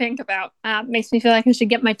things to think about. Makes me feel like I should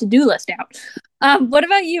get my to-do list out. What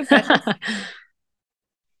about you, Precious?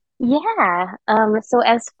 Yeah. So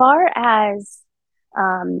as far as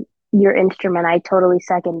your instrument, I totally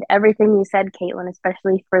second everything you said, Caitlin,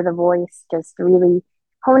 especially for the voice, just really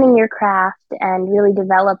honing your craft and really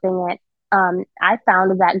developing it. I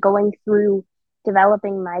found that going through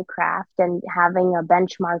developing my craft and having a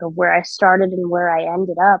benchmark of where I started and where I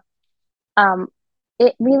ended up,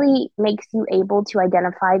 it really makes you able to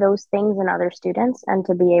identify those things in other students and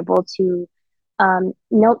to be able to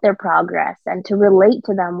note their progress and to relate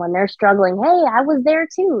to them when they're struggling. Hey, I was there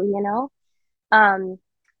too,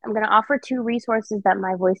 I'm going to offer two resources that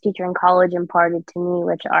my voice teacher in college imparted to me,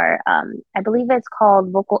 which are, I believe it's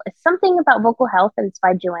called it's something about vocal health, and it's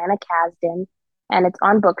by Joanna Kasdan, and it's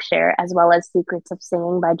on Bookshare, as well as Secrets of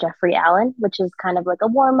Singing by Jeffrey Allen, which is kind of like a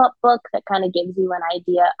warm-up book that kind of gives you an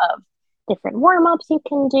idea of different warm-ups you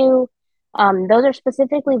can do. Those are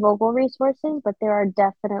specifically vocal resources, but there are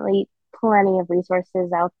definitely plenty of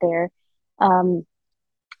resources out there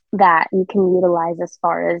that you can utilize as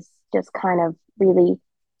far as just kind of really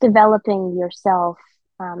developing yourself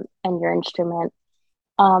and your instrument.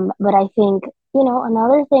 But I think,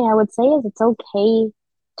 another thing I would say is it's okay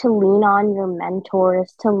to lean on your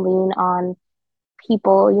mentors, to lean on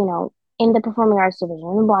people, in the performing arts division,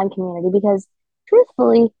 in the blind community, because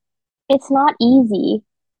truthfully, it's not easy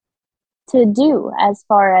to do as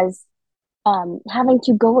far as having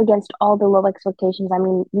to go against all the low expectations. I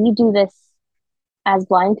mean, we do this as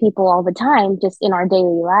blind people all the time, just in our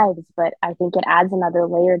daily lives, but I think it adds another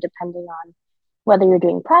layer depending on whether you're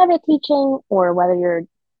doing private teaching or whether you're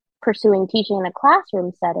pursuing teaching in a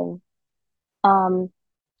classroom setting.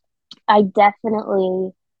 I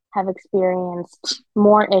definitely have experienced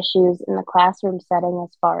more issues in the classroom setting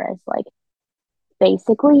as far as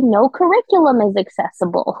basically no curriculum is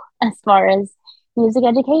accessible as far as music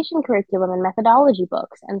education curriculum and methodology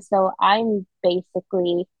books. And so I'm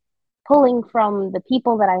basically pulling from the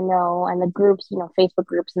people that I know and the groups, Facebook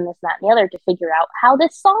groups and this, that, and the other to figure out how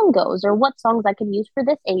this song goes or what songs I can use for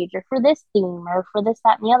this age or for this theme or for this,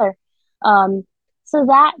 that, and the other. So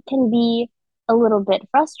that can be a little bit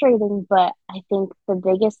frustrating, but I think the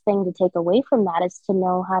biggest thing to take away from that is to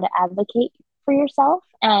know how to advocate for yourself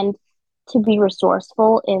and to be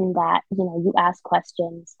resourceful in that, you ask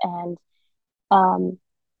questions. And I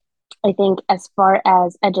think as far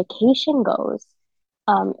as education goes,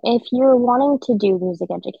 if you're wanting to do music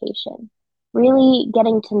education, really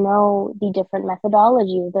getting to know the different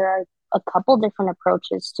methodologies, there are a couple different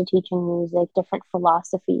approaches to teaching music, different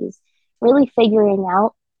philosophies, really figuring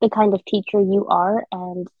out the kind of teacher you are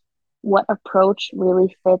and what approach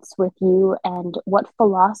really fits with you and what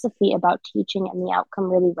philosophy about teaching and the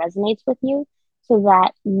outcome really resonates with you so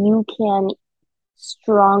that you can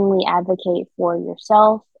strongly advocate for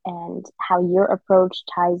yourself and how your approach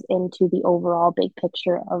ties into the overall big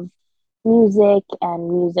picture of music and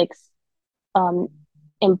music's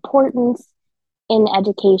importance in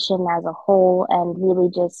education as a whole and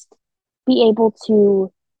really just be able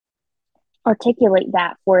to articulate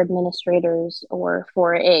that for administrators or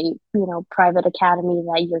for a private academy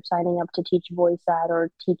that you're signing up to teach voice at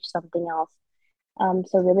or teach something else.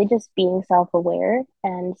 So really just being self-aware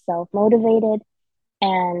and self-motivated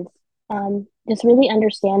and just really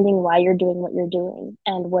understanding why you're doing what you're doing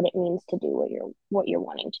and what it means to do what you're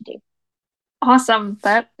wanting to do. Awesome.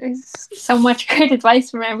 That is so much great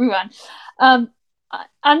advice from everyone.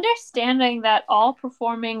 Understanding that all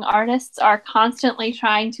performing artists are constantly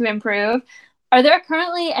trying to improve, are there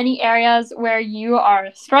currently any areas where you are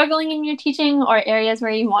struggling in your teaching or areas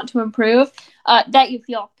where you want to improve that you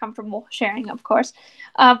feel comfortable sharing, of course?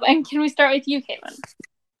 And can we start with you, Caitlin?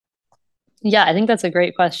 Yeah, I think that's a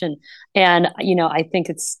great question. And, I think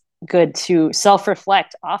it's good to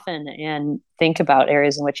self-reflect often and think about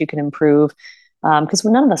areas in which you can improve, because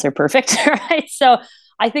none of us are perfect, right? So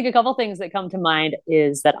I think a couple things that come to mind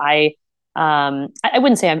is that I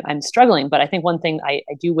wouldn't say I'm struggling, but I think one thing I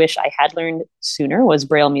do wish I had learned sooner was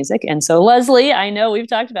Braille music. And so Leslie, I know we've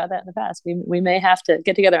talked about that in the past. We may have to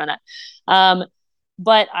get together on that.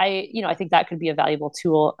 But I think that could be a valuable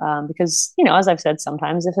tool, because, as I've said,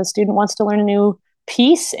 sometimes if a student wants to learn a new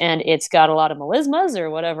piece and it's got a lot of melismas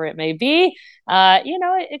or whatever it may be,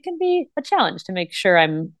 it can be a challenge to make sure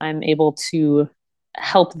I'm able to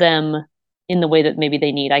help them in the way that maybe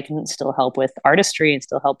they need. I can still help with artistry and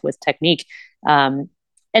still help with technique. And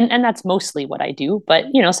that's mostly what I do. But,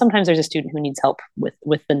 sometimes there's a student who needs help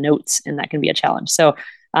with the notes, and that can be a challenge. So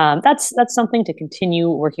that's something to continue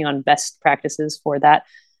working on best practices for that.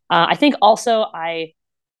 I think also I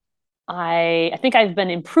think I've been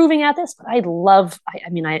improving at this, but I love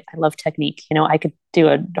technique. I could do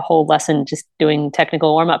a whole lesson just doing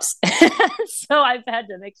technical warm-ups. So I've had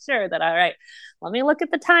to make sure that, all right, let me look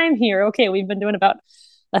at the time here. Okay, we've been doing about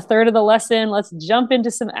a third of the lesson. Let's jump into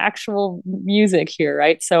some actual music here,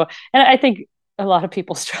 right? So, and I think a lot of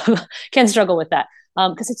people can struggle with that,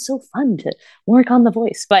 because it's so fun to work on the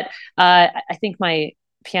voice. But I think my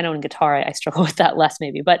piano and guitar, I struggle with that less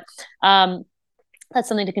maybe. But that's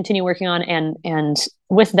something to continue working on. And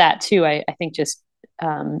with that too, I think just,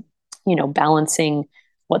 balancing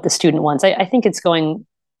what the student wants. I think it's going,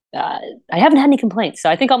 I haven't had any complaints. So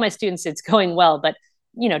I think all my students, it's going well, but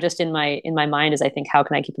just in my mind is, I think, how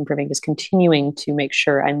can I keep improving? Just continuing to make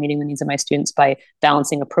sure I'm meeting the needs of my students by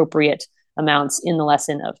balancing appropriate amounts in the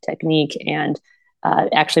lesson of technique and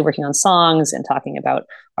actually working on songs and talking about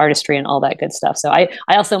artistry and all that good stuff. So I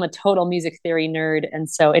also am a total music theory nerd. And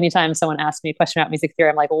so anytime someone asks me a question about music theory,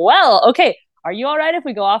 I'm like, well, okay, are you all right if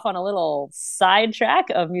we go off on a little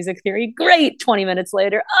sidetrack of music theory? Great. 20 minutes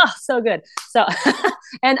later. Oh, so good. So,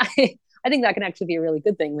 and I think that can actually be a really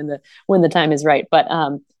good thing when the time is right. But,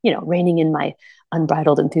 reining in my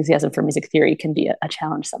unbridled enthusiasm for music theory can be a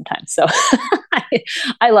challenge sometimes. So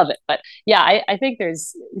I love it. But yeah, I think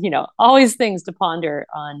there's, always things to ponder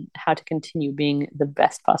on how to continue being the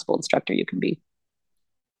best possible instructor you can be.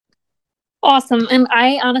 Awesome. And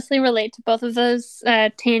I honestly relate to both of those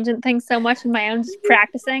tangent things so much in my own just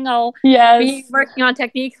practicing. I'll be working on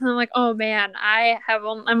techniques and I'm like, oh man,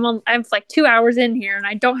 I'm like 2 hours in here and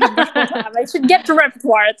I don't have much more time. I should get to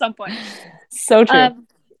repertoire at some point. So true.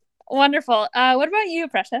 Wonderful. What about you,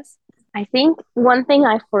 Precious? I think one thing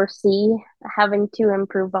I foresee having to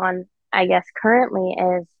improve on, I guess, currently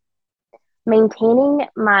is maintaining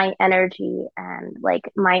my energy and like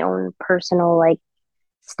my own personal like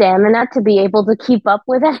stamina to be able to keep up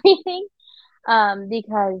with everything.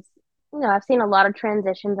 Because I've seen a lot of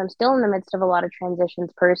transitions. I'm still in the midst of a lot of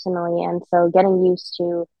transitions personally, and so getting used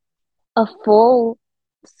to a full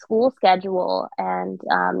school schedule and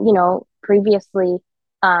previously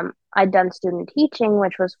I'd done student teaching,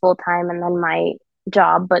 which was full time, and then my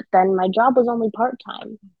job, but then my job was only part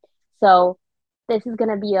time. So this is going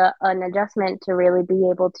to be an adjustment to really be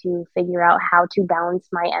able to figure out how to balance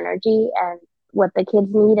my energy and what the kids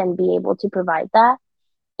need and be able to provide that.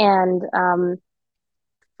 And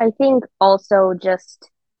I think also just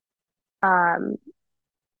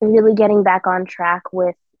really getting back on track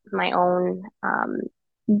with my own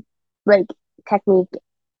like technique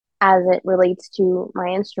as it relates to my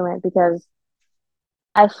instrument, because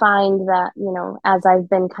I find that, as I've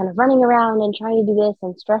been kind of running around and trying to do this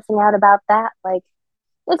and stressing out about that, like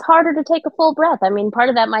it's harder to take a full breath. I mean, part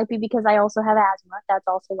of that might be because I also have asthma. That's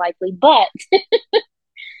also likely, but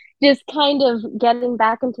just kind of getting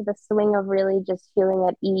back into the swing of really just feeling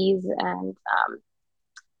at ease and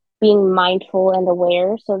being mindful and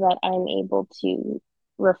aware so that I'm able to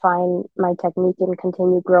refine my technique and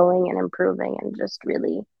continue growing and improving and just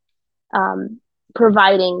really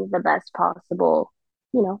providing the best possible,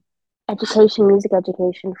 music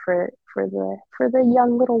education for the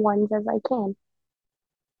young little ones as I can.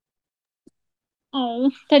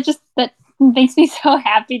 Oh, that makes me so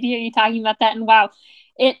happy to hear you talking about that. And wow,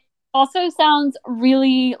 it also sounds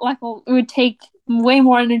really like it would take way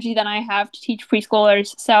more energy than I have to teach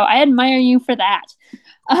preschoolers. So I admire you for that.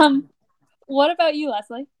 What about you,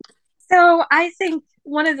 Leslie? So I think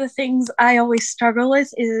one of the things I always struggle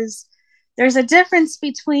with is there's a difference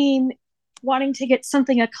between wanting to get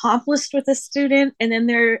something accomplished with a student and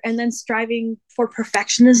then striving for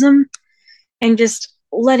perfectionism and just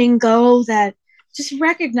letting go, that just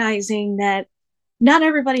recognizing that not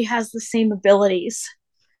everybody has the same abilities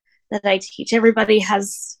that I teach. Everybody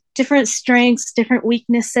has different strengths, different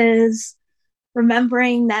weaknesses,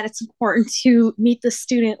 remembering that it's important to meet the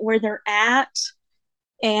student where they're at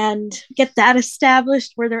and get that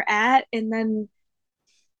established where they're at, and then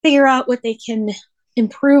figure out what they can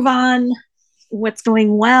improve on, what's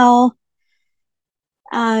going well.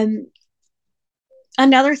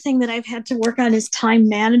 Another thing that I've had to work on is time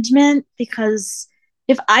management, because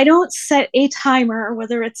if I don't set a timer,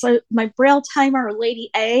 whether it's my Braille timer or Lady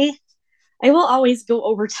A, I will always go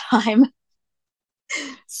over time.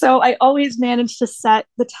 So I always manage to set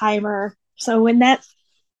the timer. So when that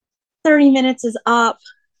 30 minutes is up,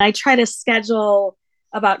 I try to schedule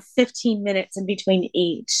about 15 minutes in between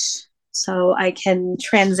each, so I can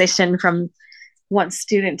transition from one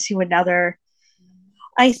student to another.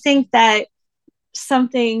 I think that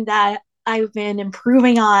something that I've been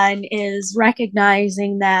improving on is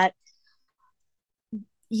recognizing that,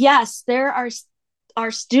 yes, there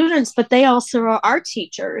are students, but they also are our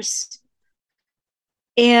teachers.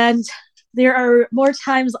 And there are more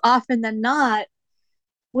times often than not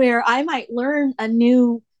where I might learn a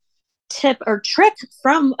new tip or trick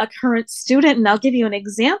from a current student. And I'll give you an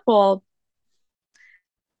example.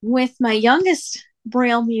 With my youngest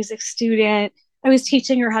Braille music student, I was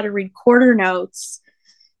teaching her how to read quarter notes.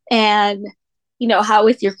 And you know how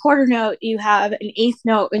with your quarter note, you have an eighth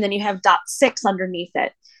note and then you have .6 underneath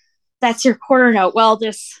it. That's your quarter note. Well,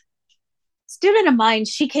 this student of mine,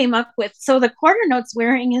 she came up with, so the quarter note's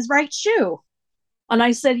wearing his right shoe. And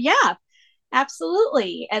I said, yeah,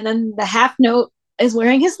 absolutely. And then the half note is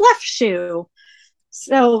wearing his left shoe.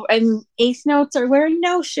 So, and eighth notes are wearing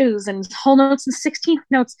no shoes, and whole notes and 16th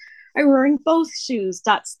notes are wearing both shoes,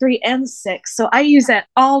 .3 and 6. So I use that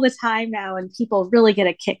all the time now, and people really get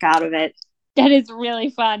a kick out of it. That is really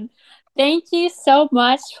fun. Thank you so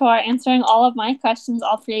much for answering all of my questions,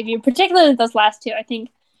 all three of you, particularly those last two. I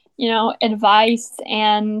think, advice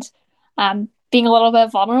and being a little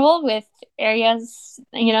bit vulnerable with areas,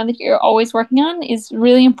 that you're always working on is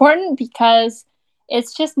really important, because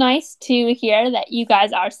it's just nice to hear that you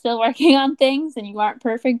guys are still working on things and you aren't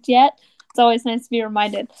perfect yet. It's always nice to be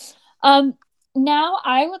reminded. Now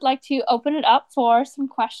I would like to open it up for some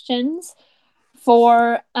questions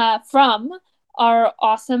from our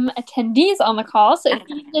awesome attendees on the call. So if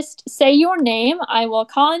you just say your name, I will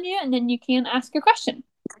call on you, and then you can ask your question.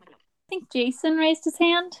 I think Jason raised his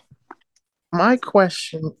hand. My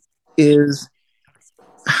question is,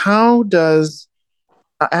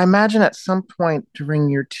 I imagine at some point during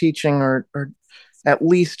your teaching, or at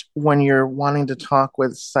least when you're wanting to talk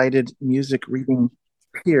with sighted music reading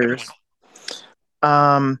peers,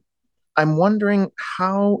 I'm wondering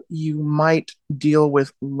how you might deal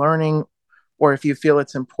with learning, or if you feel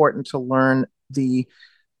it's important to learn the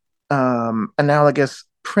analogous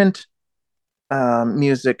print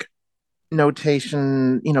music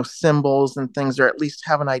notation, symbols and things, or at least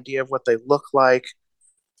have an idea of what they look like.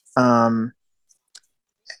 Have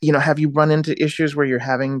you run into issues where you're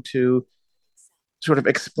having to sort of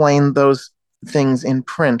explain those things in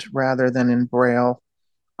print rather than in Braille?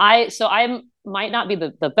 I might not be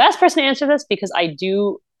the best person to answer this, because I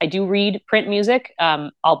do read print music,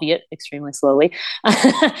 albeit extremely slowly.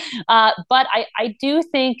 But I do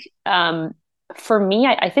think, for me,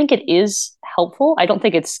 I think it is helpful. I don't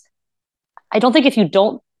think if you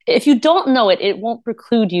don't know it, it won't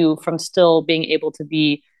preclude you from still being able to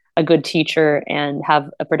be a good teacher and have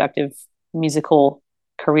a productive musical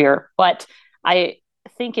career. But I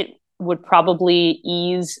think it would probably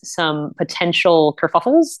ease some potential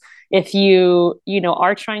kerfuffles if you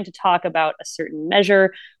are trying to talk about a certain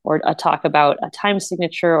measure, or talk about a time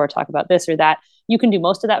signature, or talk about this or that. You can do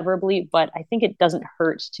most of that verbally, but I think it doesn't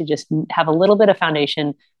hurt to just have a little bit of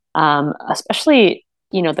foundation, especially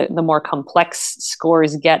the more complex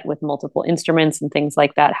scores get with multiple instruments and things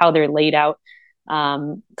like that, how they're laid out,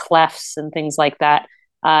 clefs and things like that.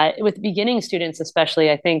 With beginning students especially,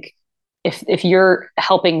 I think if you're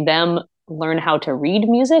helping them learn how to read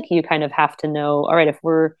music, you kind of have to know, all right, if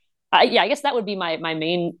we're I guess that would be my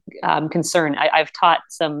main concern. I've taught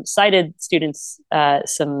some sighted students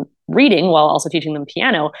some reading while also teaching them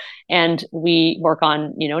piano, and we work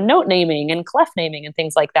on note naming and clef naming and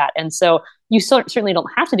things like that. And so you certainly don't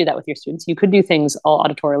have to do that with your students. You could do things all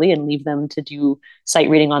auditorily and leave them to do sight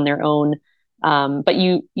reading on their own. But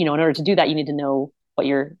in order to do that, you need to know what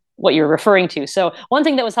you're referring to. So one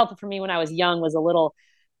thing that was helpful for me when I was young was a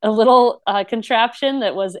little contraption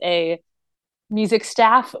that was a music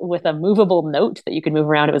staff with a movable note that you could move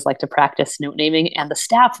around. It was like to practice note naming. And the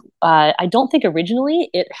staff, I don't think originally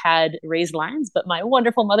it had raised lines, but my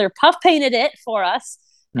wonderful mother puff painted it for us.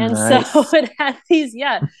 And nice. So it had these,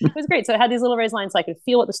 it was great. So it had these little raised lines so I could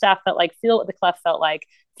feel what the staff felt like, feel what the clef felt like,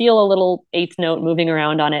 feel a little eighth note moving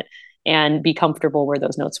around on it, and be comfortable where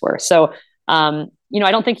those notes were. So, I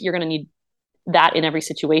don't think you're going to need that in every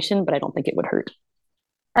situation, but I don't think it would hurt.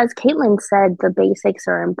 As Caitlin said, the basics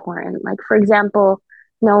are important. Like, for example,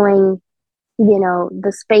 knowing,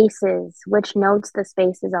 the spaces, which notes the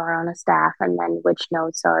spaces are on a staff, and then which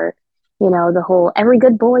notes are, the whole every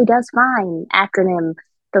good boy does fine acronym.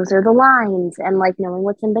 Those are the lines, and like knowing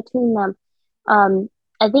what's in between them.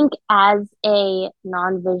 I think as a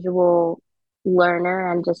non-visual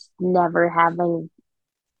learner and just never having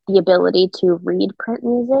the ability to read print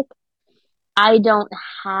music, I don't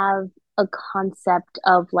have a concept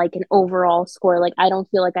of like an overall score. Like, I don't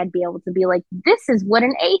feel like I'd be able to be like, this is what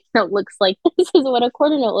an eighth note looks like. This is what a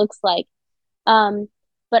quarter note looks like.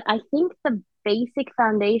 But I think the basic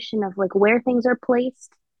foundation of like where things are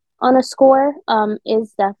placed on a score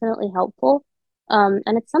is definitely helpful.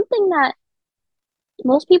 And it's something that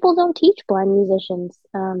most people don't teach blind musicians.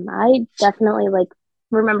 I definitely like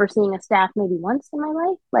remember seeing a staff maybe once in my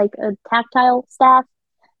life, like a tactile staff.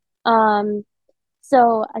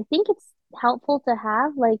 So I think it's helpful to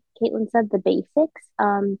have, like Caitlin said, the basics.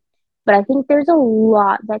 But I think there's a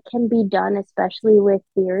lot that can be done, especially with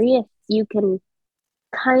theory, if you can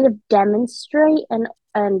kind of demonstrate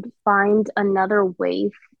and find another way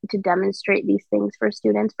to demonstrate these things for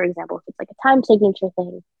students. For example, if it's like a time signature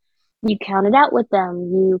thing, you count it out with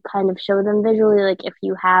them. You kind of show them visually, like if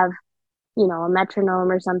you have, a metronome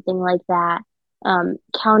or something like that,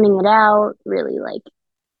 counting it out, really like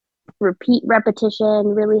repetition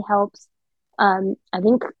really helps. I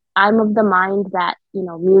think I'm of the mind that,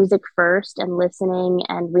 music first and listening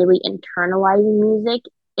and really internalizing music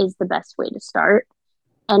is the best way to start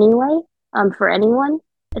anyway, for anyone,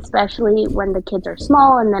 especially when the kids are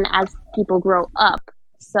small and then as people grow up.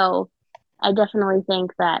 So I definitely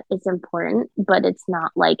think that it's important, but it's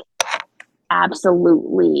not like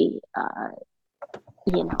absolutely,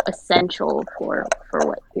 essential for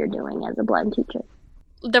what you're doing as a blind teacher.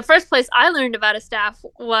 The first place I learned about a staff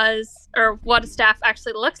or what a staff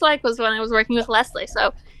actually looks like, was when I was working with Leslie.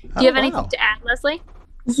 So do you have anything to add, Leslie?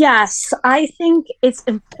 Yes, I think it's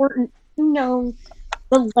important to know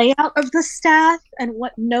the layout of the staff and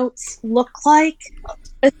what notes look like,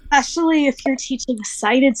 especially if you're teaching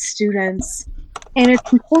sighted students. And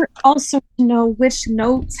it's important also to know which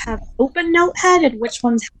notes have open note head and which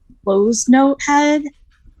ones have closed note head,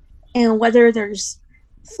 and whether there's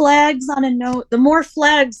flags on a note. The more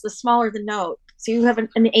flags, the smaller the note. So you have an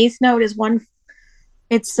eighth note is one.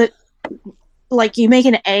 It's like you make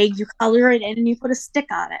an egg, you color it in, and you put a stick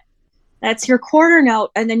on it. That's your quarter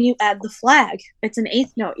note, and then you add the flag. It's an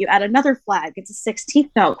eighth note. You add another flag. It's a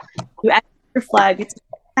 16th note. You add another flag. It's a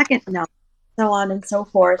second note, so on and so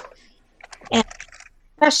forth. And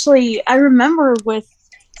especially, I remember with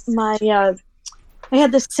my, I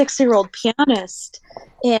had this 6-year-old pianist,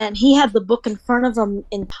 and he had the book in front of him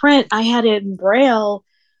in print. I had it in Braille,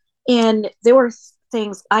 and there were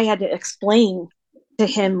things I had to explain to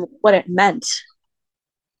him what it meant.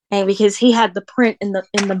 And because he had the print in the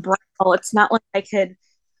Braille, it's not like I could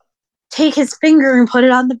take his finger and put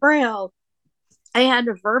it on the Braille. I had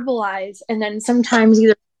to verbalize, and then sometimes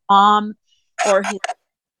either mom or his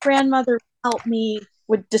grandmother help me,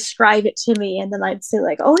 would describe it to me, and then I'd say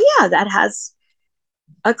like, oh yeah, that has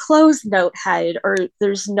a closed note head, or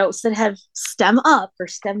there's notes that have stem up or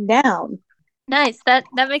stem down. Nice. That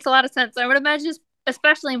makes a lot of sense. I would imagine it's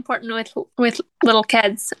especially important with little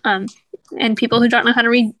kids and people who don't know how to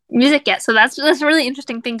read music yet. So that's a really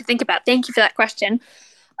interesting thing to think about. Thank you for that question.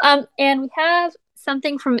 And we have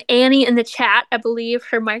something from Annie in the chat. I believe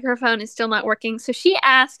her microphone is still not working. So she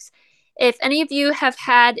asks if any of you have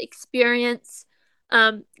had experience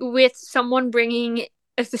with someone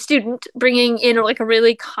as a student bringing in like a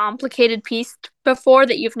really complicated piece before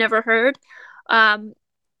that you've never heard,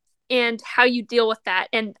 and how you deal with that.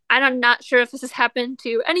 And I'm not sure if this has happened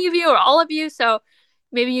to any of you or all of you, so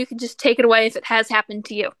maybe you could just take it away if it has happened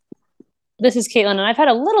to you. this is Caitlin, and I've had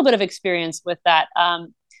a little bit of experience with that.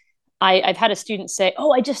 I've had a student say,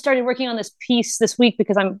 "Oh, I just started working on this piece this week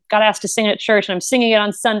because I got asked to sing it at church, and I'm singing it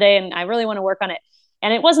on Sunday, and I really want to work on it."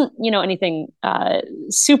 And it wasn't, anything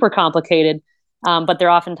super complicated, but there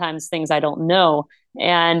are oftentimes things I don't know,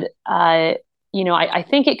 and I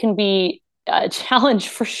think it can be a challenge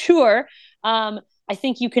for sure. I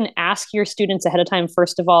think you can ask your students ahead of time.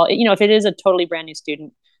 First of all, if it is a totally brand new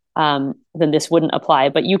student, then this wouldn't apply.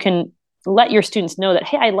 But you can let your students know that,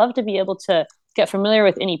 hey, I'd love to be able to get familiar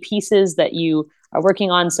with any pieces that you are working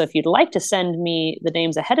on. So if you'd like to send me the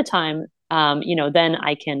names ahead of time, then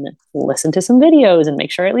I can listen to some videos and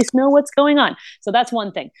make sure I at least know what's going on. So that's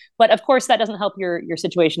one thing. But of course, that doesn't help your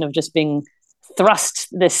situation of just being thrust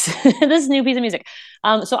this this new piece of music.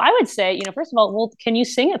 So I would say, first of all, well, can you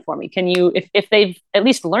sing it for me? Can you, if they've at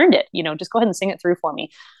least learned it, just go ahead and sing it through for me.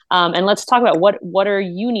 And let's talk about what are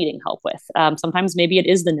you needing help with? Sometimes maybe it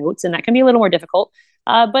is the notes, and that can be a little more difficult.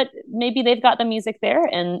 But maybe they've got the music there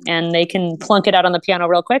and they can plunk it out on the piano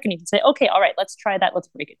real quick, and you can say, okay, all right, let's try that. Let's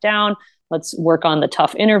break it down. Let's work on the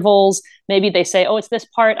tough intervals. Maybe they say, oh, it's this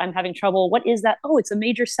part I'm having trouble. What is that? Oh, it's a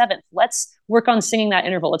major seventh. Let's work on singing that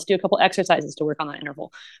interval. Let's do a couple exercises to work on that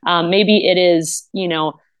interval. Maybe it is,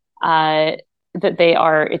 that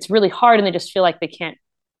it's really hard and they just feel like they can't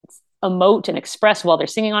emote and express while they're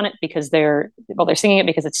singing on it because they're singing it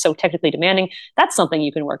because it's so technically demanding. That's something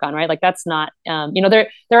you can work on, right? Like that's not, there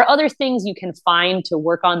are other things you can find to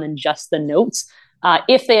work on than just the notes.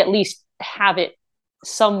 If they at least have it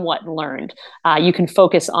somewhat learned, you can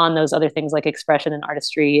focus on those other things like expression and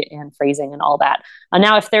artistry and phrasing and all that.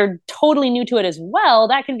 Now, if they're totally new to it as well,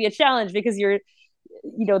 that can be a challenge because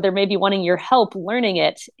they're maybe wanting your help learning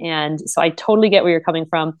it. And so I totally get where you're coming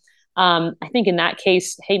from. I think in that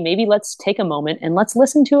case, hey, maybe let's take a moment and let's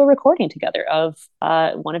listen to a recording together of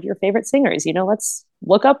one of your favorite singers. Let's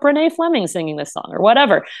look up Renee Fleming singing this song or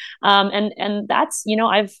whatever. And that's,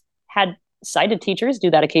 I've had sighted teachers do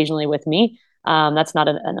that occasionally with me. That's not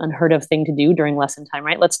an unheard of thing to do during lesson time,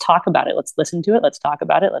 right? Let's talk about it. Let's listen to it. Let's talk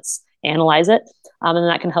about it. Let's analyze it. And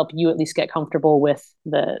that can help you at least get comfortable with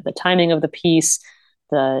the timing of the piece,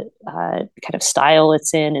 the kind of style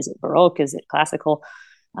it's in. Is it Baroque? Is it classical?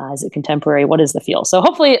 Is it contemporary? What is the feel? So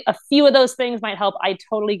hopefully a few of those things might help. I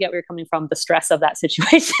totally get where you're coming from, the stress of that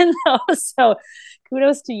situation though. So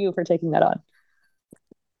kudos to you for taking that on.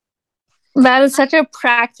 That is such a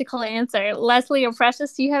practical answer. Leslie or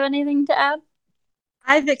Precious, do you have anything to add?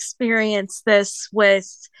 I've experienced this with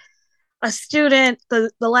a student,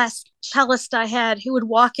 the last cellist I had, who would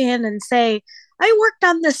walk in and say, I worked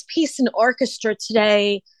on this piece in orchestra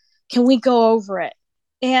today. Can we go over it?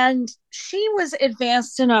 And she was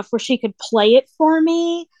advanced enough where she could play it for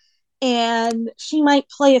me. And she might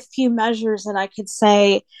play a few measures and I could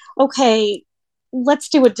say, okay, let's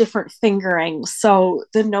do a different fingering so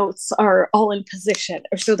the notes are all in position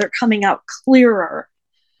or so they're coming out clearer.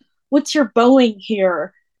 What's your bowing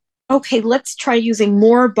here? Okay, let's try using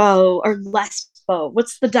more bow or less bow.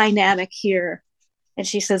 What's the dynamic here? And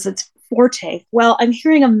she says it's forte. Well, I'm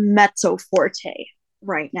hearing a mezzo forte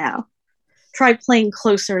right now. Try playing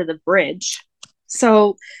closer to the bridge.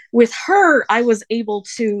 So with her, I was able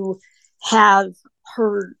to have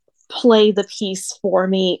her play the piece for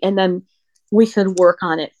me, and then we could work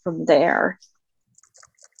on it from there.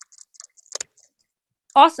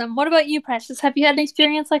 Awesome. What about you, Precious? Have you had an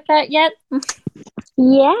experience like that yet?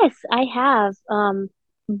 Yes, I have.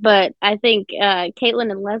 But I think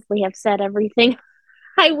Caitlin and Leslie have said everything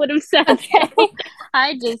I would have said. Okay.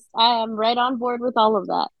 I am right on board with all of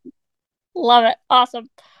that. Love it. Awesome.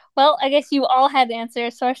 Well, I guess you all had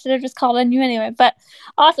answers, so I should have just called on you anyway. But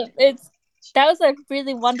awesome. That was a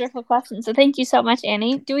really wonderful question. So thank you so much,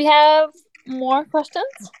 Annie. Do we have more questions?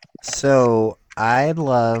 So I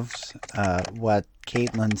loved what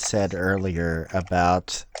Caitlin said earlier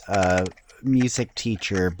about a music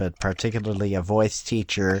teacher, but particularly a voice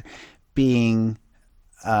teacher, being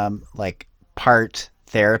like part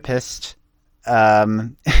therapist.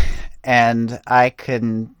 And I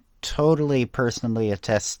can totally personally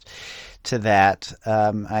attest to that.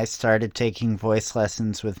 I started taking voice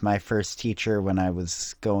lessons with my first teacher when I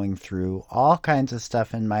was going through all kinds of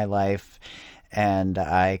stuff in my life, and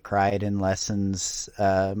I cried in lessons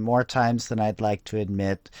more times than I'd like to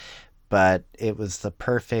admit, but it was the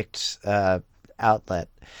perfect outlet.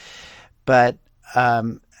 But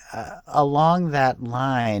along that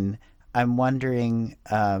line, I'm wondering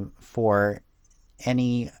for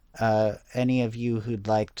any of you who'd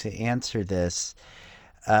like to answer this,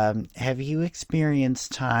 have you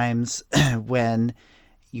experienced times when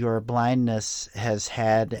your blindness has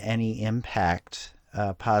had any impact,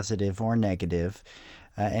 positive or negative,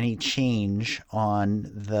 any change on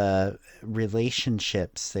the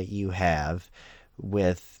relationships that you have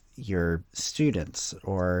with your students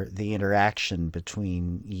or the interaction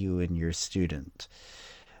between you and your student?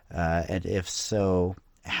 And if so,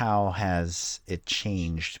 how has it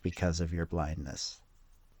changed because of your blindness?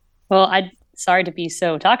 Well, I'm sorry to be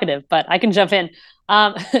so talkative, but I can jump in.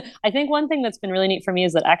 I think one thing that's been really neat for me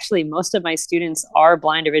is that actually most of my students are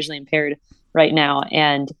blind or visually impaired right now.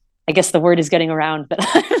 And I guess the word is getting around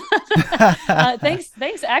that.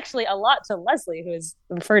 Thanks actually a lot to Leslie, who has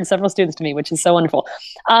referred several students to me, which is so wonderful.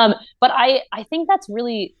 But I think that's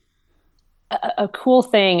really a cool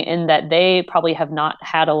thing in that they probably have not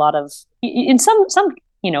had a lot of, in some,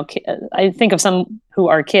 I think of some who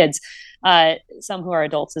are kids, some who are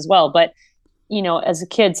adults as well. But, as a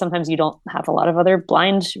kid, sometimes you don't have a lot of other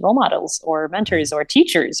blind role models or mentors or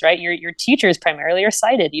teachers, right? Your teachers primarily are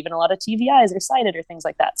sighted. Even a lot of TVIs are sighted or things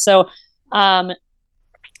like that. So I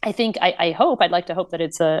think I'd like to hope that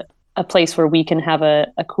it's a place where we can have a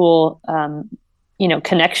cool,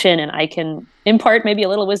 connection, and I can impart maybe a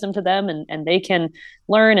little wisdom to them, and they can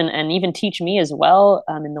learn and even teach me as well,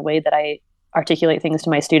 in the way that I articulate things to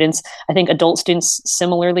my students. I think adult students,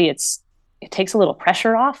 similarly, it takes a little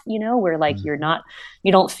pressure off, where like you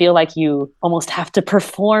don't feel like you almost have to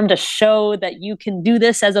perform to show that you can do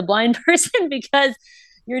this as a blind person, because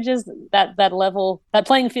you're just that level, that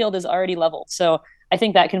playing field is already level. So I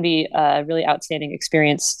think that can be a really outstanding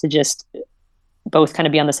experience to just both kind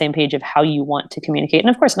of be on the same page of how you want to communicate. And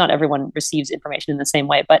of course, not everyone receives information in the same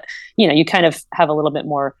way, but you kind of have a little bit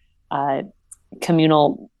more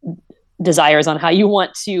communal desires on how you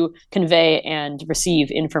want to convey and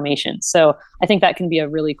receive information. So I think that can be a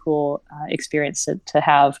really cool experience to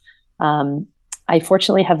have. I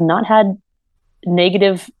fortunately have not had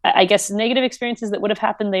negative experiences that would have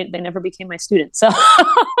happened. They never became my students. So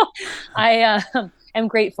I am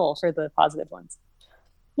grateful for the positive ones.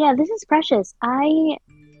 Yeah, this is Precious. I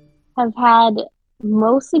have had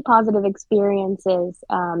mostly positive experiences.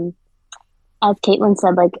 As Caitlin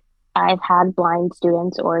said, like, I've had blind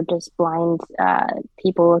students or just blind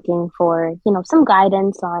people looking for, some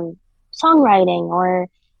guidance on songwriting or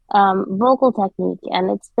vocal technique.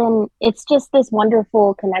 And it's just this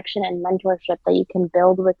wonderful connection and mentorship that you can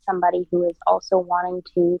build with somebody who is also wanting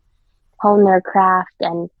to hone their craft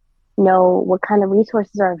and know what kind of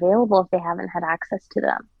resources are available if they haven't had access to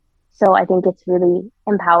them. So I think it's really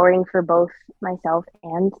empowering for both myself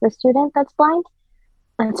and the student that's blind.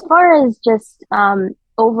 As far as just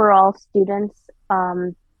overall students,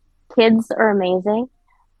 kids are amazing.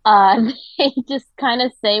 They just kind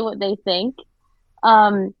of say what they think.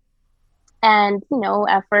 And,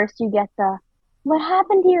 at first you get what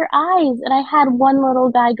happened to your eyes? And I had one little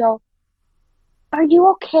guy go, "Are you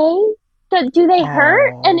okay? Do they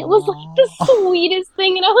hurt?" And it was like the sweetest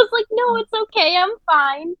thing. And I was like, "No, it's okay. I'm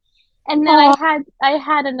fine." And then I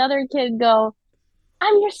had another kid go,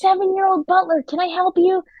 "I'm your 7-year-old butler. Can I help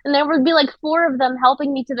you?" And there would be like 4 of them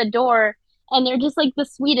helping me to the door. And they're just like the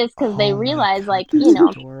sweetest because they realize, like,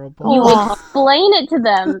 adorable. You explain it to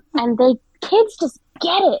them and kids just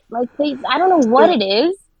get it. Like, I don't know what it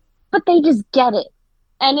is, but they just get it.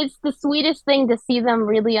 And it's the sweetest thing to see them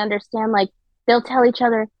really understand. Like, they'll tell each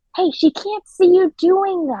other, "Hey, she can't see you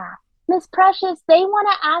doing that. Miss Precious, they want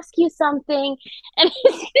to ask you something." And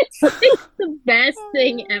it's like the best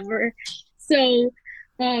thing ever. So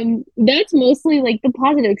that's mostly like the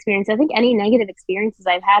positive experience. I think any negative experiences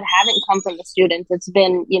I've had haven't come from the students. It's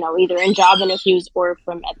been, either in job interviews or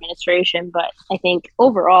from administration. But I think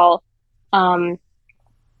overall,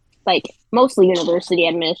 like mostly university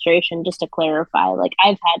administration, just to clarify, like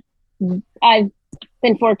I've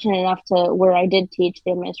been fortunate enough to where I did teach,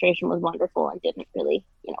 the administration was wonderful and didn't really,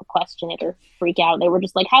 question it or freak out. They were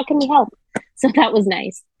just like, "How can we help?" So that was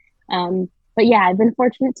nice. But yeah, I've been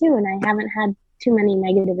fortunate too, and I haven't had too many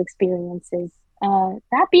negative experiences.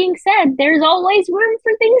 That being said, there's always room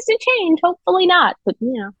for things to change. Hopefully not, but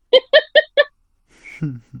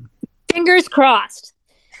Fingers crossed.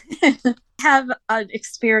 I have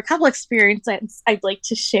a couple experiences I'd like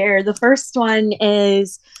to share. The first one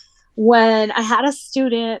is when I had a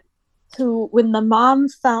student who, when the mom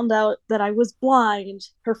found out that I was blind,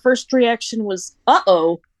 her first reaction was,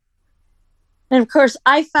 "Uh-oh." And of course,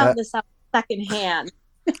 I found this out secondhand.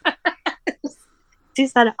 She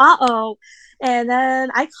said, "Uh-oh." And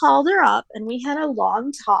then I called her up and we had a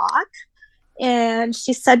long talk. And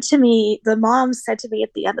the mom said to me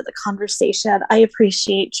at the end of the conversation, "I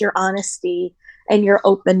appreciate your honesty and your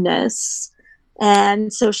openness."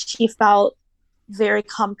 And so she felt very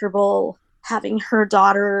comfortable having her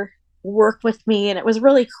daughter work with me. And it was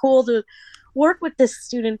really cool to work with this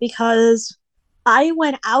student because I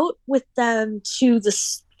went out with them to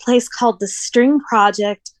this place called the String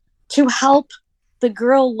Project to help the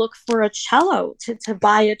girl look for a cello, to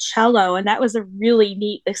buy a cello. And that was a really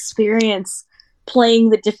neat experience, playing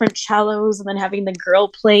the different cellos and then having the girl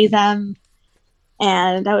play them.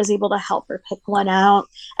 And I was able to help her pick one out.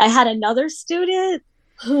 I had another student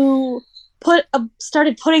who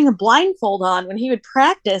started putting a blindfold on when he would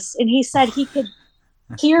practice, and he said he could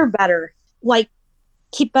hear better, like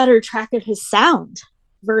keep better track of his sound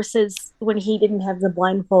versus when he didn't have the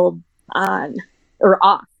blindfold on, or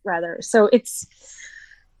off rather. So it's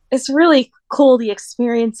really cool, the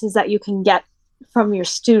experiences that you can get from your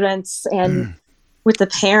students and with the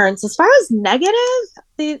parents. As far as negative,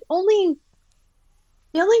 the only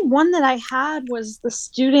one that I had was the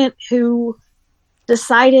student who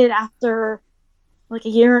decided after like a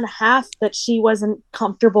year and a half that she wasn't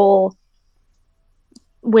comfortable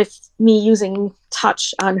with me using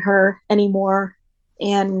touch on her anymore.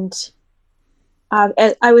 And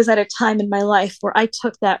I was at a time in my life where I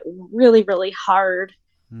took that really, really hard.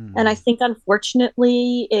 And I think,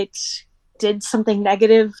 unfortunately, it did something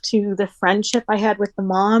negative to the friendship I had with the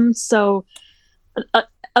mom. So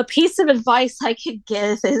a piece of advice I could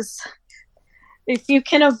give is, if you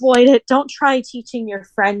can avoid it, don't try teaching your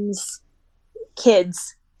friends'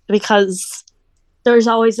 kids, because there's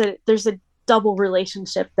always a double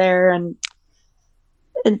relationship there. And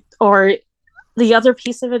or the other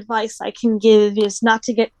piece of advice I can give is not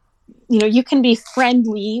to get, you can be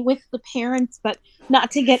friendly with the parents, but not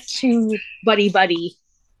to get too buddy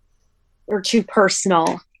or too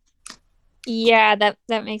personal. Yeah, that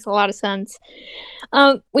makes a lot of sense.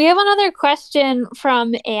 We have another question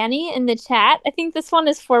from Annie in the chat. I think this one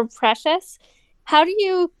is for Precious. How do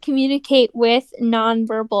you communicate with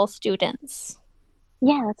nonverbal students?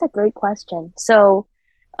 Yeah, that's a great question. So,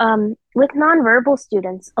 with nonverbal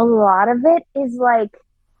students, a lot of it is like,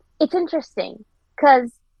 it's interesting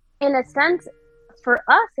because in a sense, for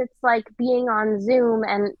us, it's like being on Zoom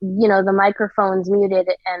and, the microphone's muted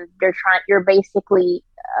and you're basically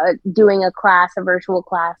doing a virtual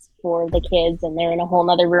class for the kids, and they're in a whole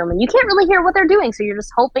nother room and you can't really hear what they're doing. So you're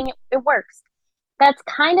just hoping it works. That's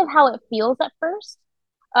kind of how it feels at first.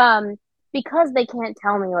 Because they can't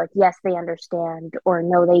tell me like, yes, they understand, or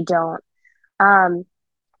no, they don't.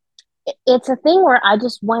 It's a thing where I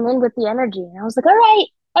just went in with the energy and I was like, all right,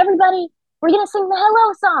 everybody, we're going to sing the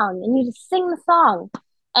hello song. And you just sing the song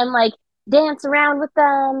and like dance around with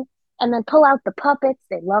them and then pull out the puppets.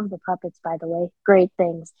 They love the puppets, by the way. Great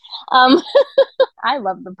things. I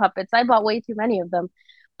love the puppets. I bought way too many of them.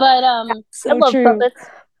 But I love puppets.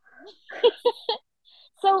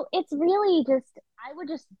 So it's really just, I would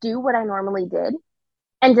just do what I normally did.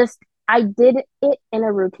 And I did it in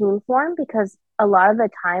a routine form, because a lot of the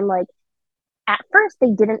time, like at first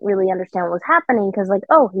they didn't really understand what was happening, because like,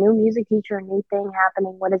 oh, new music teacher, new thing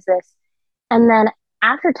happening. What is this? And then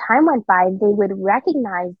after time went by, they would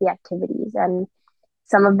recognize the activities, and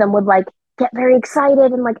some of them would like get very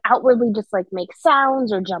excited and like outwardly just like make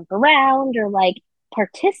sounds or jump around or like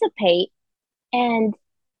participate. And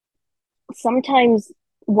sometimes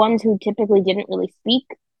ones who typically didn't really speak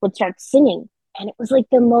would start singing. And it was like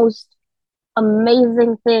the most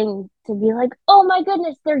amazing thing to be like, oh my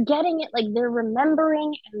goodness, they're getting it. Like they're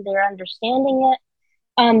remembering and they're understanding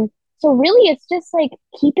it. So really it's just like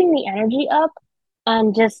keeping the energy up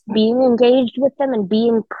and just being engaged with them and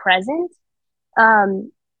being present.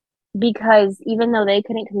 Because even though they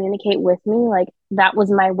couldn't communicate with me, like that was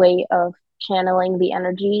my way of channeling the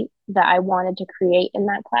energy that I wanted to create in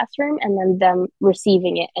that classroom, and then them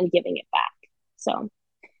receiving it and giving it back. So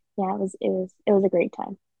yeah, it was a great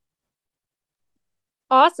time.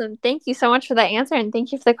 Awesome. Thank you so much for that answer, and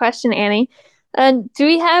thank you for the question, Annie. Do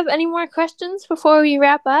we have any more questions before we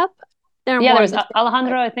wrap up? There was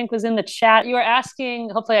Alejandro, I think, was in the chat. You were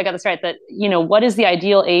asking, hopefully I got this right, that, what is the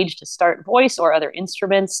ideal age to start voice or other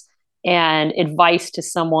instruments, and advice to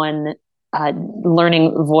someone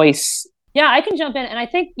learning voice. Yeah, I can jump in. And I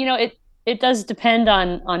think, it does depend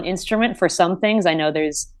on instrument for some things. I know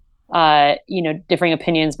there's, differing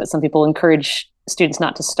opinions, but some people encourage students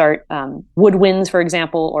not to start woodwinds, for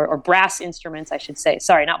example, or brass instruments, I should say.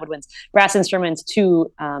 Sorry, not woodwinds. Brass instruments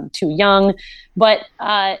too young. But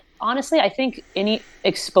honestly, I think any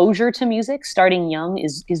exposure to music starting young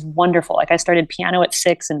is wonderful. Like I started piano at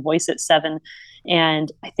 6 and voice at 7.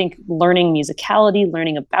 And I think learning musicality,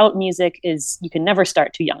 learning about music you can never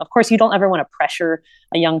start too young. Of course, you don't ever want to pressure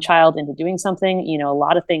a young child into doing something. A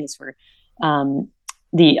lot of things for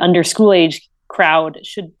the under school age crowd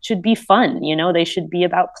should be fun. They should be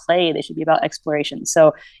about play. They should be about exploration.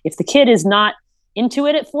 So if the kid is not into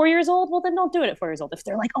it at 4 years old, well, then don't do it at 4 years old. If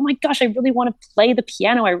they're like, oh my gosh, I really want to play the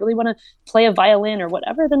piano, I really want to play a violin or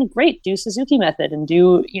whatever, then great, do Suzuki method and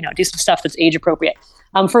do some stuff that's age appropriate.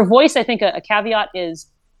 For voice, I think a caveat is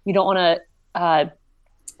you don't want to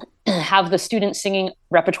have the student singing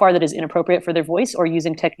repertoire that is inappropriate for their voice or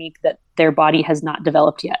using technique that their body has not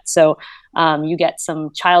developed yet. So you get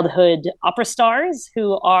some childhood opera stars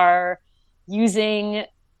who are using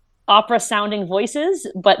opera sounding voices,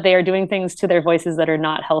 but they are doing things to their voices that are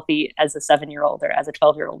not healthy as a 7-year-old or as a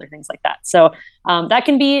 12-year-old or things like that. So that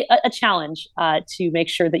can be a challenge to make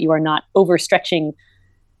sure that you are not overstretching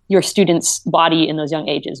your student's body in those young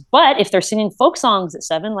ages. But if they're singing folk songs at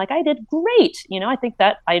 7, like I did, great. I think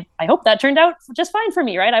that I hope that turned out just fine for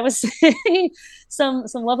me, right? I was singing some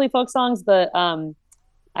lovely folk songs.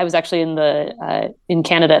 I was actually in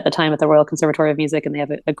Canada at the time at the Royal Conservatory of Music, and they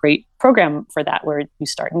have a great program for that where you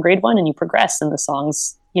start in grade 1 and you progress, and the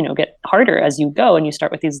songs get harder as you go, and you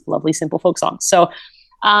start with these lovely simple folk songs. So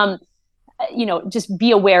just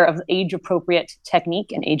be aware of age appropriate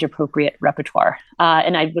technique and age appropriate repertoire.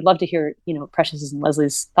 And I would love to hear, Precious's and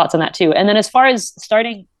Leslie's thoughts on that too. And then as far as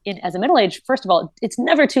starting as a middle age, first of all, it's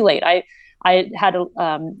never too late. I had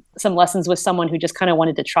some lessons with someone who just kind of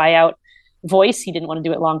wanted to try out voice. He didn't want to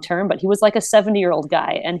do it long term, but he was like a 70-year-old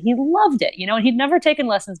guy and he loved it, and he'd never taken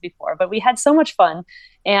lessons before, but we had so much fun.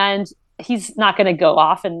 And he's not going to go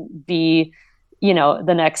off and be,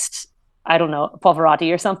 the next, I don't know,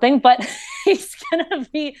 Pavarotti or something, but he's going to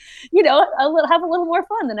be, have a little more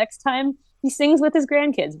fun the next time he sings with his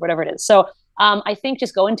grandkids, whatever it is. So I think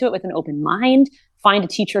just go into it with an open mind, find a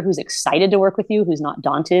teacher who's excited to work with you, who's not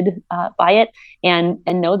daunted by it, and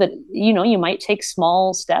know that, you might take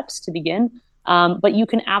small steps to begin, but you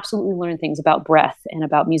can absolutely learn things about breath and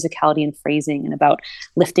about musicality and phrasing and about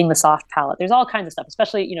lifting the soft palate. There's all kinds of stuff,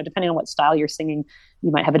 especially, depending on what style you're singing,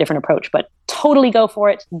 you might have a different approach, but totally go for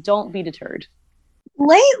it. Don't be deterred.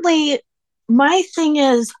 Lately, my thing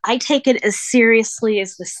is I take it as seriously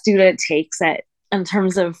as the student takes it in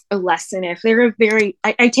terms of a lesson. If they're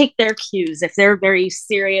I take their cues. If they're a very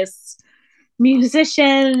serious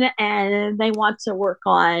musician and they want to work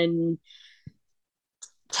on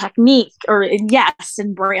technique, or yes,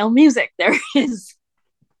 in Braille music, there is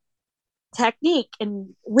technique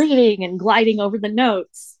and reading and gliding over the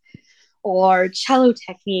notes, or cello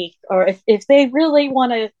technique, or if they really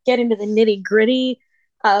want to get into the nitty gritty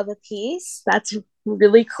of a piece, that's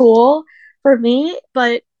really cool for me.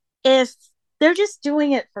 But if they're just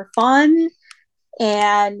doing it for fun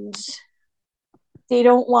and they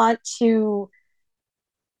don't want to,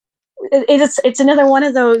 it's another one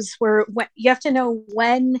of those where you have to know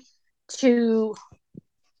when to,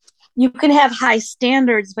 you can have high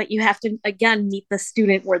standards, but you have to, again, meet the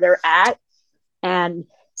student where they're at. And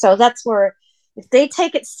so that's where, if they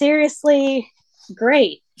take it seriously,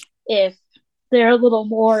 great. If they're a little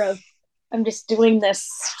more of, I'm just doing this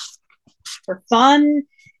for fun,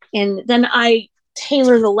 and then I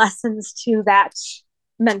tailor the lessons to that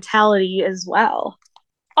mentality as well.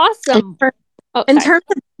 Awesome. In terms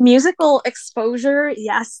of musical exposure,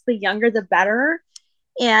 yes, the younger the better.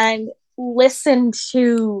 And listen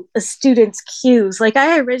to a student's cues. Like,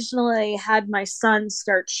 I originally had my son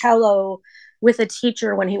start cello with a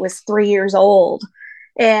teacher when he was 3 years old.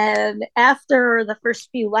 And after the first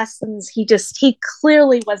few lessons, he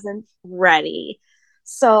clearly wasn't ready.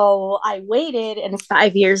 So I waited, and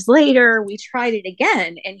 5 years later, we tried it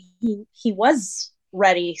again, and he was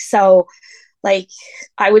ready. So, like,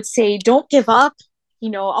 I would say, don't give up.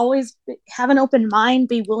 Always have an open mind.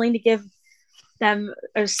 Be willing to give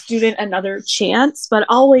a student another chance, but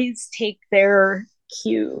always take their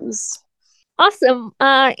cues. Awesome.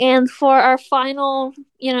 And for our final,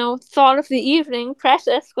 thought of the evening,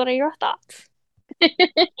 Precious, what are your thoughts?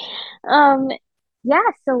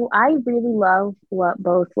 Yeah, so I really love what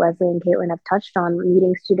both Leslie and Caitlin have touched on,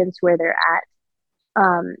 meeting students where they're at.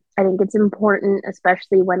 I think it's important,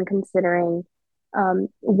 especially when considering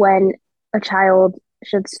when a child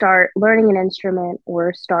should start learning an instrument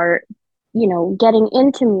or start, getting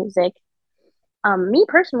into music. Me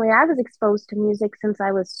personally, I was exposed to music since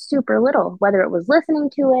I was super little, whether it was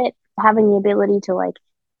listening to it, having the ability to like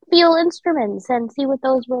feel instruments and see what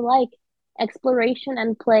those were like. Exploration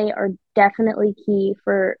and play are definitely key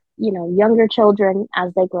for, younger children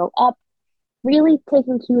as they grow up. Really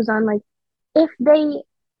taking cues on like if they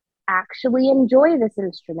actually enjoy this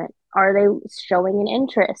instrument, are they showing an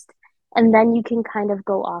interest? And then you can kind of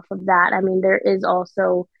go off of that. I mean, there is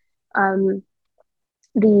also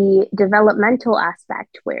the developmental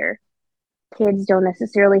aspect where kids don't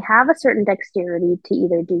necessarily have a certain dexterity to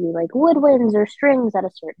either do like woodwinds or strings at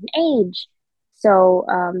a certain age. So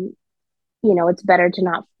it's better to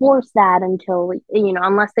not force that until,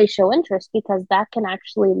 unless they show interest, because that can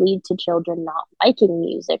actually lead to children not liking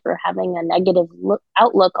music or having a negative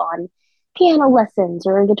outlook on piano lessons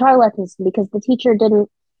or guitar lessons because the teacher didn't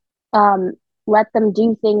let them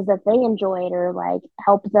do things that they enjoyed or like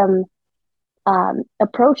help them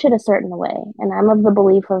approach it a certain way. And I'm of the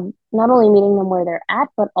belief of not only meeting them where they're at,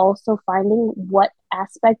 but also finding what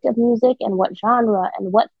aspect of music and what genre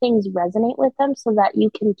and what things resonate with them so that you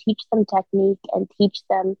can teach them technique and teach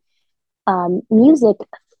them music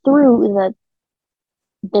through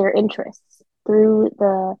their interests, through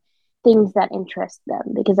the things that interest them,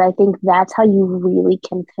 because I think that's how you really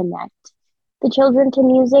can connect the children to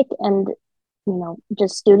music and,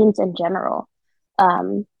 just students in general.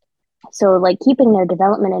 So like keeping their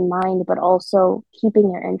development in mind, but also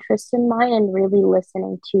keeping their interests in mind and really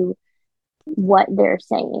listening to what they're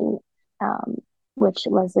saying, which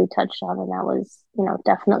Leslie touched on. And that was,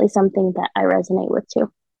 definitely something that I resonate with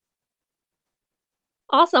too.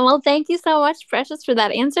 Awesome. Well, thank you so much, Precious, for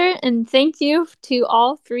that answer. And thank you to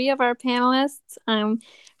all three of our panelists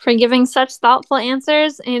for giving such thoughtful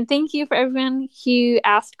answers. And thank you for everyone who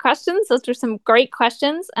asked questions. Those were some great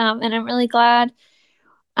questions. And I'm really glad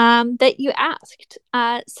that you asked.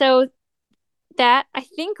 So that, I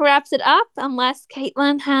think, wraps it up, unless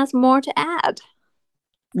Caitlin has more to add.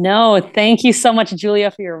 No, thank you so much, Julia,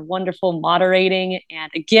 for your wonderful moderating. And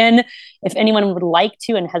again, if anyone would like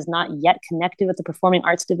to and has not yet connected with the Performing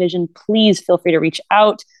Arts Division, please feel free to reach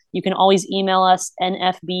out. You can always email us,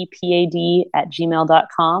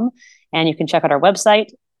 nfbpad@gmail.com. And you can check out our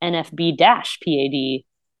website,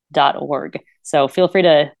 nfb-pad.org. So feel free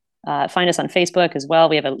to find us on Facebook as well.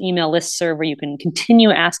 We have an email listserv where you can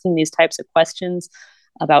continue asking these types of questions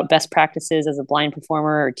about best practices as a blind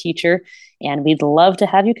performer or teacher, and we'd love to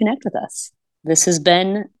have you connect with us. This has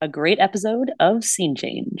been a great episode of Scene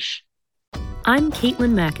Change. I'm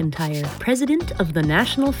Caitlin McIntyre, president of the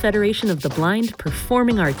National Federation of the Blind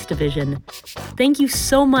Performing Arts Division. Thank you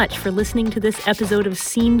so much for listening to this episode of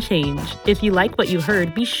Scene Change. If you like what you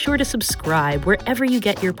heard, be sure to subscribe wherever you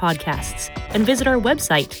get your podcasts and visit our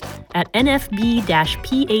website at nfb-pad.org.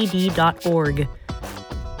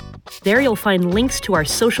 There you'll find links to our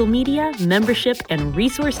social media, membership, and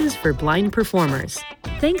resources for blind performers.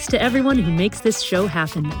 Thanks to everyone who makes this show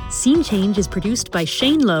happen. Scene Change is produced by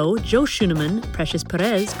Shane Lowe, Joe Schuneman, Precious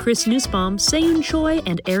Perez, Chris Nussbaum, Seyoon Choi,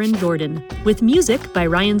 and Aaron Jordan, with music by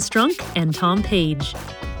Ryan Strunk and Tom Page.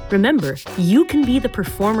 Remember, you can be the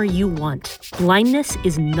performer you want. Blindness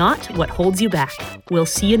is not what holds you back. We'll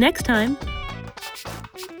see you next time.